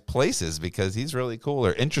that guy's places because he's really cool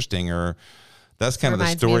or interesting or that's kind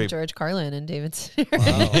Reminds of the story. me of George Carlin and David.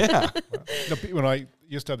 Yeah. When I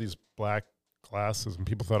used to have these black glasses, and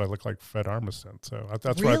people thought I looked like Fred Armisen. So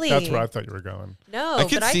that's Really? where I thought you were going. No, I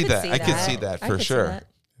could but see I could that. see I that. could see that I for could see sure. that.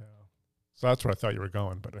 Yeah. So that's where I thought you were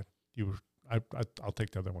going, but I'll take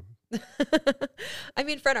the other one. I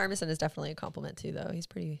mean, Fred Armisen is definitely a compliment too, though. He's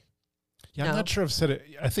pretty. Yeah, No. I'm not sure I've said it.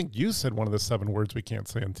 I think you said one of the 7 words we can't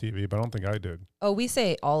say on TV, but I don't think I did. Oh, we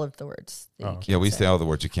say all of the words. That you Oh. can't Yeah, we say all the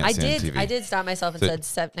words you can't say on TV. I did stop myself and So,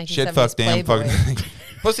 said 1970s Shit, fuck, damn, Playboy. fuck.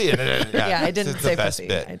 Pussy. Yeah, I didn't it's say the best pussy.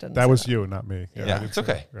 bit. I didn't That say was you, not me. Yeah, I didn't it's say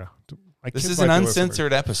okay. that. Yeah. My This kids is an might be listening.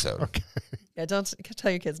 uncensored episode. Okay. Yeah, don't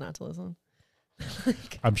tell your kids not to listen.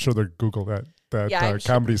 I'm sure they'll Google that Yeah, I'm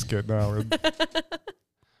sure. comedy skit now. And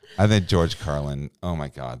I think George Carlin. Oh my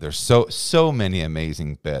God, there's so many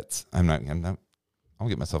amazing bits. I'll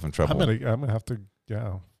get myself in trouble I'm gonna have to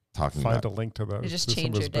talking find about. a link to that. You just to some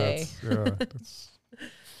change of his your day. bits. Yeah. That's-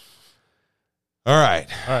 All right.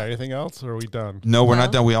 all right. Anything else, or are we done? No, we're not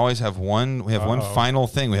No. done. We always have one. We have one Uh-oh. final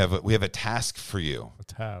thing. We have a task for you. A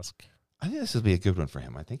task. I think this will be a good one for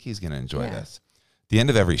him. I think he's going to enjoy Yeah. this. The end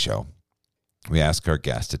of every show, we ask our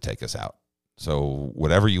guests to take us out. So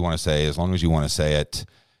whatever you want to say, as long as you want to say it,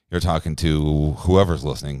 You're talking to whoever's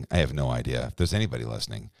listening. I have no idea if there's anybody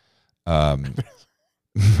listening. I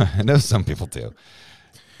know some people do.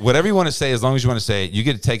 Whatever you want to say, as long as you want to say it, you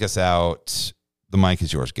get to take us out. The mic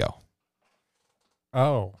is yours. Go.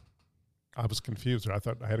 Oh, I was confused. I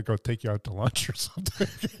thought I had to go take you out to lunch or something.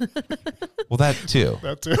 Well, that too.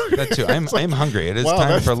 That too. That too. I'm hungry. It is Wow,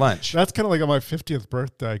 time for lunch. That's kind of like on my 50th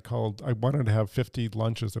birthday. I wanted to have 50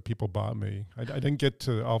 lunches that people bought me. I didn't get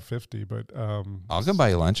to all 50, but I'll go buy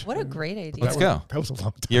you lunch. What a great idea. Let's go. That was a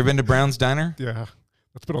long time. You ever been to Brown's Diner? Yeah,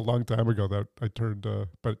 that's been a long time ago that I turned.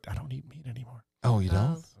 But I don't eat meat anymore. Oh, you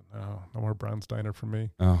don't? No, no more Brown's Diner for me.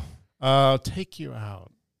 Oh. Take you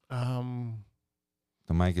out.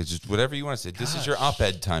 The mic is just whatever you want to say. This is your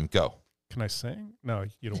op-ed time. Go. Can I sing? No,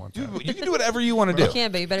 you don't want that. You can do whatever you want to do. You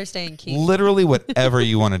can, but you better stay in key. Literally whatever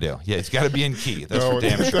you want to do. Yeah, it's got to be in key. That's for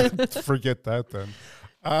damn sure. Forget that then.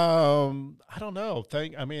 I don't know.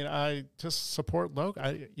 I just support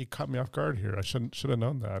Logan. You caught me off guard here. I should have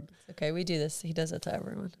known that. It's okay, we do this. He does it to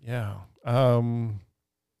everyone. Yeah.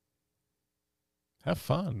 Have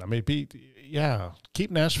fun.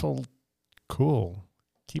 Keep Nashville cool.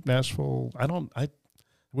 Keep Nashville. I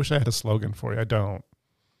wish I had a slogan for you. I don't.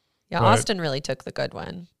 Yeah, but Austin really took the good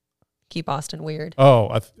one. Keep Austin weird.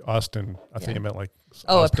 Oh, Austin. I think you meant like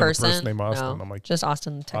a Austin, person named Austin. No, I'm like, just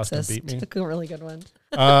Austin, Texas. Austin beat me. Took a really good one.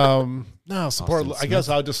 No, support. Austin I guess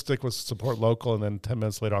I'll just stick with support local, and then 10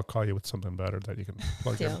 minutes later, I'll call you with something better that you can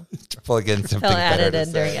plug in. Plug in something He'll better edit to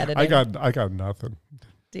in during say. editing. I got nothing.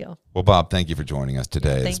 Deal. Well, Bob, thank you for joining us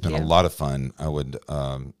today. Thank It's been you. a lot of fun. I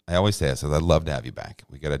always say this, I'd love to have you back.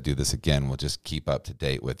 We got to do this again. We'll just keep up to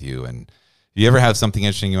date with you. And if you ever have something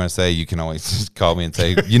interesting you want to say, you can always just call me and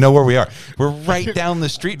say, you know where we are. We're right down the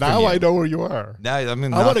street from Now you. I know where you are. Now, I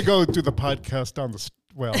want to go do the podcast down the.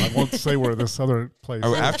 Well, I won't say where this other place.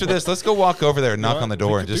 Oh, is. after this, let's go walk over there and knock on the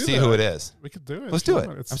door and just see who it is. We could do it. Let's do it.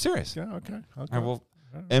 I'm serious. Yeah. Okay. All right, well,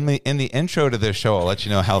 in the intro to this show, I'll let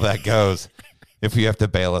you know how that goes. If we have to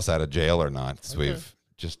bail us out of jail or not. So we've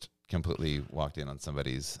just completely walked in on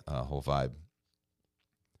somebody's whole vibe.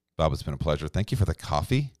 Bob, it's been a pleasure. Thank you for the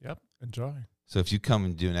coffee. Yep. Enjoy. So if you come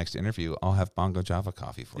and do the next interview, I'll have Bongo Java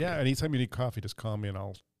coffee for you. Yeah. Anytime you need coffee, just call me and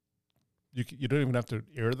I'll. You don't even have to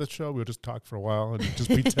air the show. We'll just talk for a while and just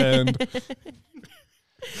pretend.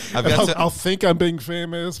 I'll think I'm being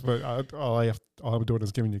famous, but all I'm doing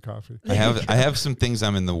is giving you coffee. I have some things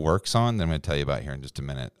I'm in the works on that I'm going to tell you about here in just a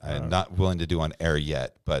minute. I'm not willing to do on air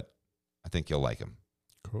yet, but I think you'll like them.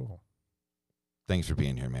 Cool. Thanks for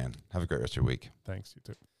being here, man. Have a great rest of your week. Thanks, you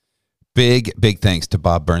too. Big thanks to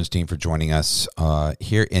Bob Bernstein for joining us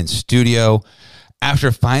here in studio.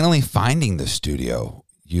 After finally finding the studio,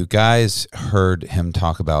 you guys heard him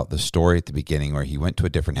talk about the story at the beginning where he went to a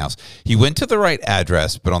different house. He went to the right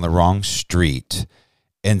address, but on the wrong street.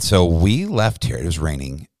 And so we left here. It was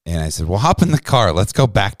raining. And I said, well, hop in the car. Let's go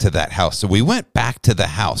back to that house. So we went back to the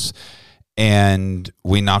house and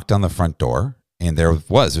we knocked on the front door. And there's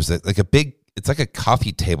like a big, it's like a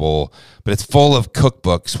coffee table, but it's full of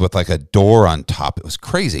cookbooks with like a door on top. It was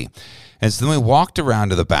crazy. And so then we walked around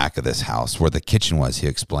to the back of this house where the kitchen was, he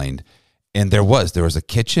explained. And there was a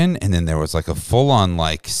kitchen, and then there was like a full-on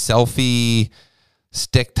like selfie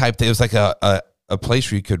stick type thing. It was like a place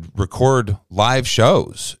where you could record live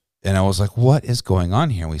shows. And I was like, what is going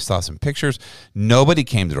on here? And we saw some pictures. Nobody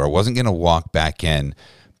came to the door. I wasn't going to walk back in,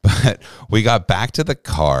 but we got back to the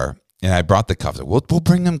car, and I brought the coffee. We'll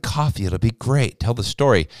bring them coffee. It'll be great. Tell the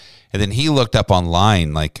story. And then he looked up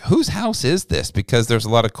online, like, whose house is this? Because there's a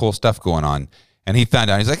lot of cool stuff going on. And he found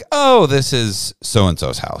out, he's like, oh, this is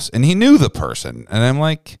so-and-so's house. And he knew the person. And I'm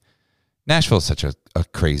like, Nashville's such a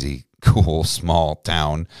crazy, cool, small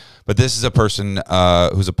town. But this is a person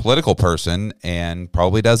who's a political person and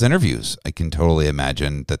probably does interviews. I can totally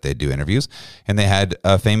imagine that they do interviews. And they had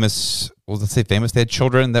they had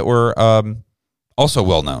children that were also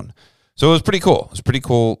well-known. So it was pretty cool. It was a pretty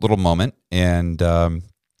cool little moment. And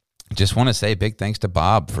just want to say big thanks to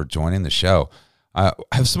Bob for joining the show. I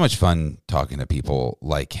have so much fun talking to people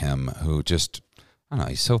like him who just, I don't know,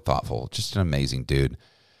 he's so thoughtful, just an amazing dude.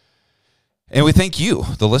 And we thank you,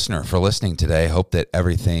 the listener, for listening today. Hope that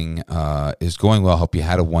everything is going well. Hope you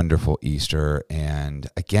had a wonderful Easter. And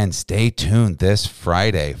again, stay tuned this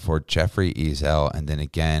Friday for Jeffrey Ezel. And then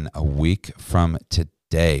again, a week from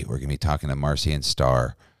today, we're going to be talking to Marcy and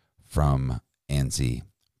Starr from Anzi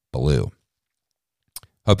Blue.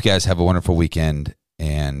 Hope you guys have a wonderful weekend,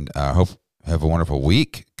 and hope have a wonderful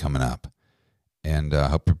week coming up, and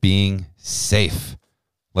hope you're being safe.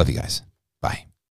 Love you guys.